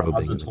more probing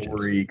images.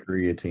 Suppository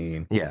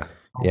creatine. Yeah,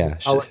 yeah.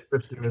 I'll let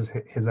Chris do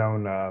his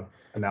own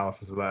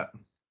analysis of that.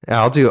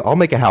 Yeah, I'll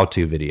make a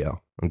how-to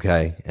video,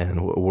 okay,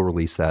 and we'll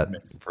release that.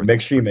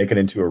 Make sure you make it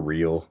into a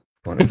reel.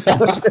 So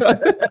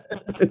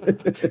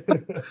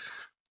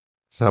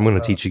I'm going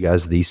to teach you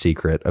guys the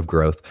secret of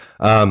growth.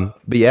 But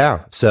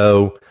yeah,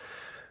 so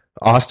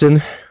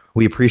Austin,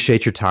 we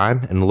appreciate your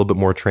time and a little bit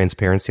more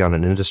transparency on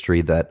an industry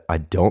that I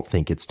don't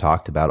think it's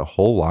talked about a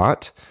whole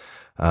lot.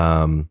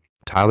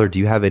 Tyler, do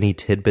you have any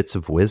tidbits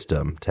of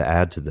wisdom to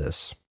add to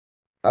this?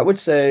 I would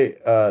say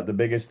the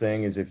biggest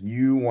thing is if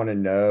you want to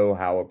know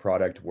how a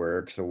product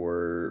works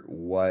or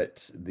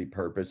what the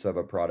purpose of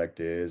a product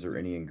is or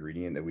any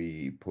ingredient that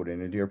we put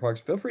into your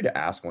products, feel free to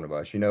ask one of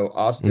us.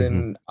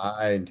 Austin,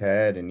 I, and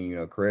Ted,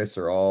 and Chris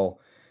are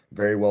all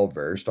very well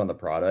versed on the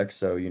product.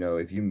 So,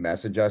 if you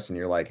message us and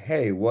you're like,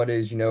 hey, what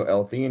is,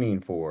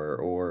 L-theanine for?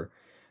 Or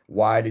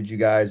why did you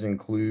guys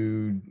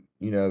include,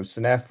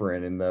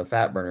 synephrine in the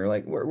fat burner?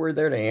 Like we're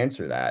there to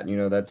answer that.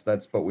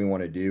 That's what we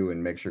want to do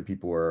and make sure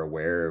people are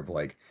aware of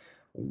like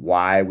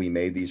why we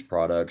made these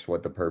products,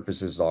 what the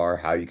purposes are,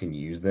 how you can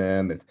use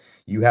them. If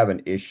you have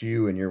an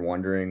issue and you're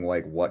wondering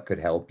like what could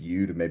help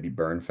you to maybe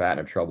burn fat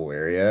in a trouble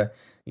area,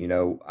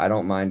 I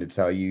don't mind to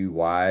tell you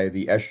why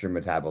the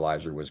estrogen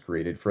metabolizer was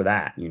created for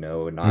that,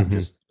 and not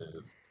just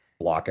to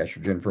block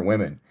estrogen for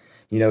women.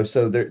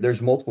 So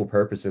there's multiple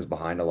purposes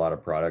behind a lot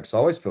of products. So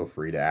always feel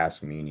free to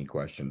ask me any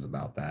questions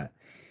about that.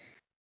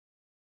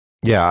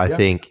 Yeah, I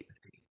think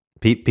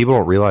people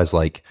don't realize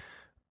like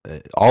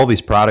all of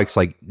these products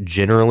like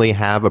generally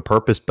have a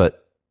purpose,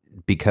 but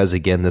because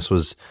again, this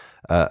was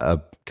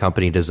a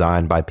company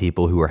designed by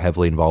people who are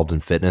heavily involved in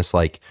fitness,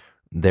 like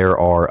there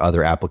are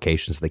other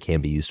applications they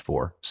can be used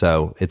for.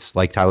 So it's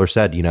like Tyler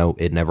said,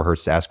 it never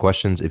hurts to ask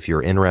questions. If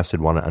you're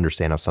interested, want to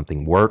understand how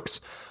something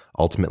works,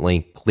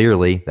 ultimately,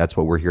 clearly, that's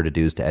what we're here to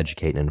do, is to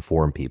educate and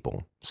inform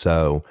people.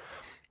 So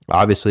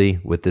obviously,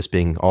 with this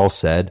being all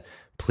said,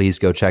 please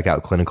go check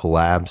out Clinical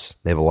Labs.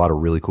 They have a lot of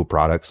really cool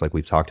products. Like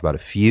we've talked about a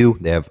few.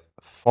 They have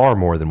far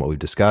more than what we've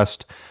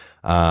discussed.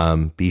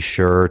 Be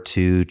sure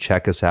to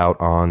check us out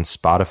on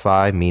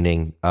Spotify,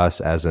 meaning us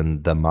as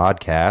in the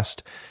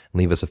Modcast.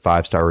 Leave us a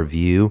 5-star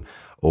review,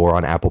 or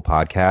on Apple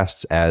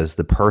Podcasts, as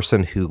the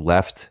person who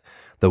left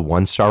the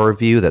 1-star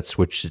review that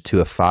switched it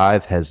to a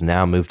 5 has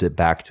now moved it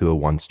back to a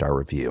 1-star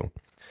review.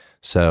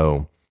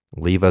 So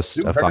leave us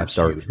a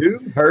 5-star. Who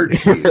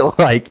hurt you?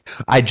 Like,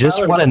 I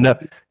just want to know.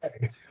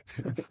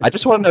 I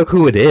just want to know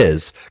who it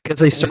is, because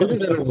they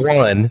started at a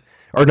 1,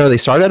 or no, they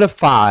started at a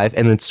 5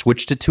 and then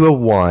switched it to a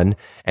 1,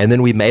 and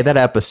then we made that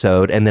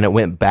episode, and then it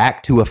went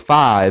back to a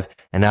 5,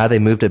 and now they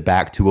moved it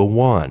back to a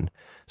 1.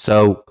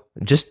 So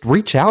just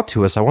reach out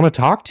to us. I want to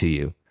talk to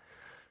you.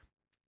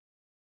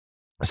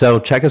 So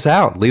check us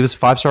out. Leave us a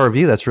 5-star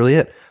review. That's really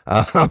it.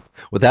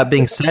 With that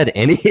being said,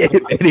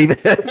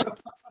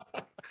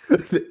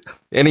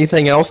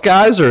 anything else,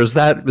 guys, or is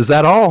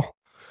that all?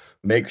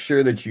 Make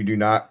sure that you do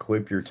not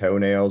clip your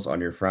toenails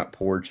on your front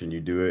porch, and you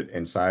do it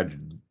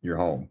inside your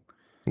home.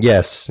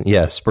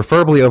 Yes.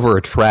 Preferably over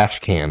a trash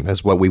can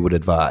is what we would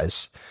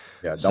advise.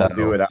 Yeah, don't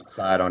do it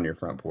outside on your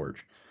front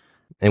porch.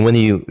 And when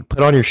you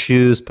put on your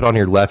shoes, put on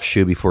your left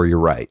shoe before your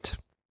right.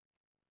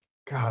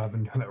 God, I've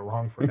been doing that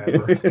wrong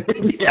forever.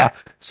 Yeah.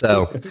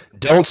 So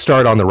don't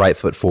start on the right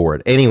foot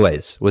forward.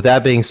 Anyways, with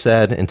that being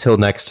said, until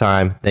next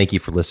time, thank you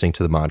for listening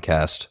to the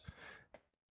Modcast.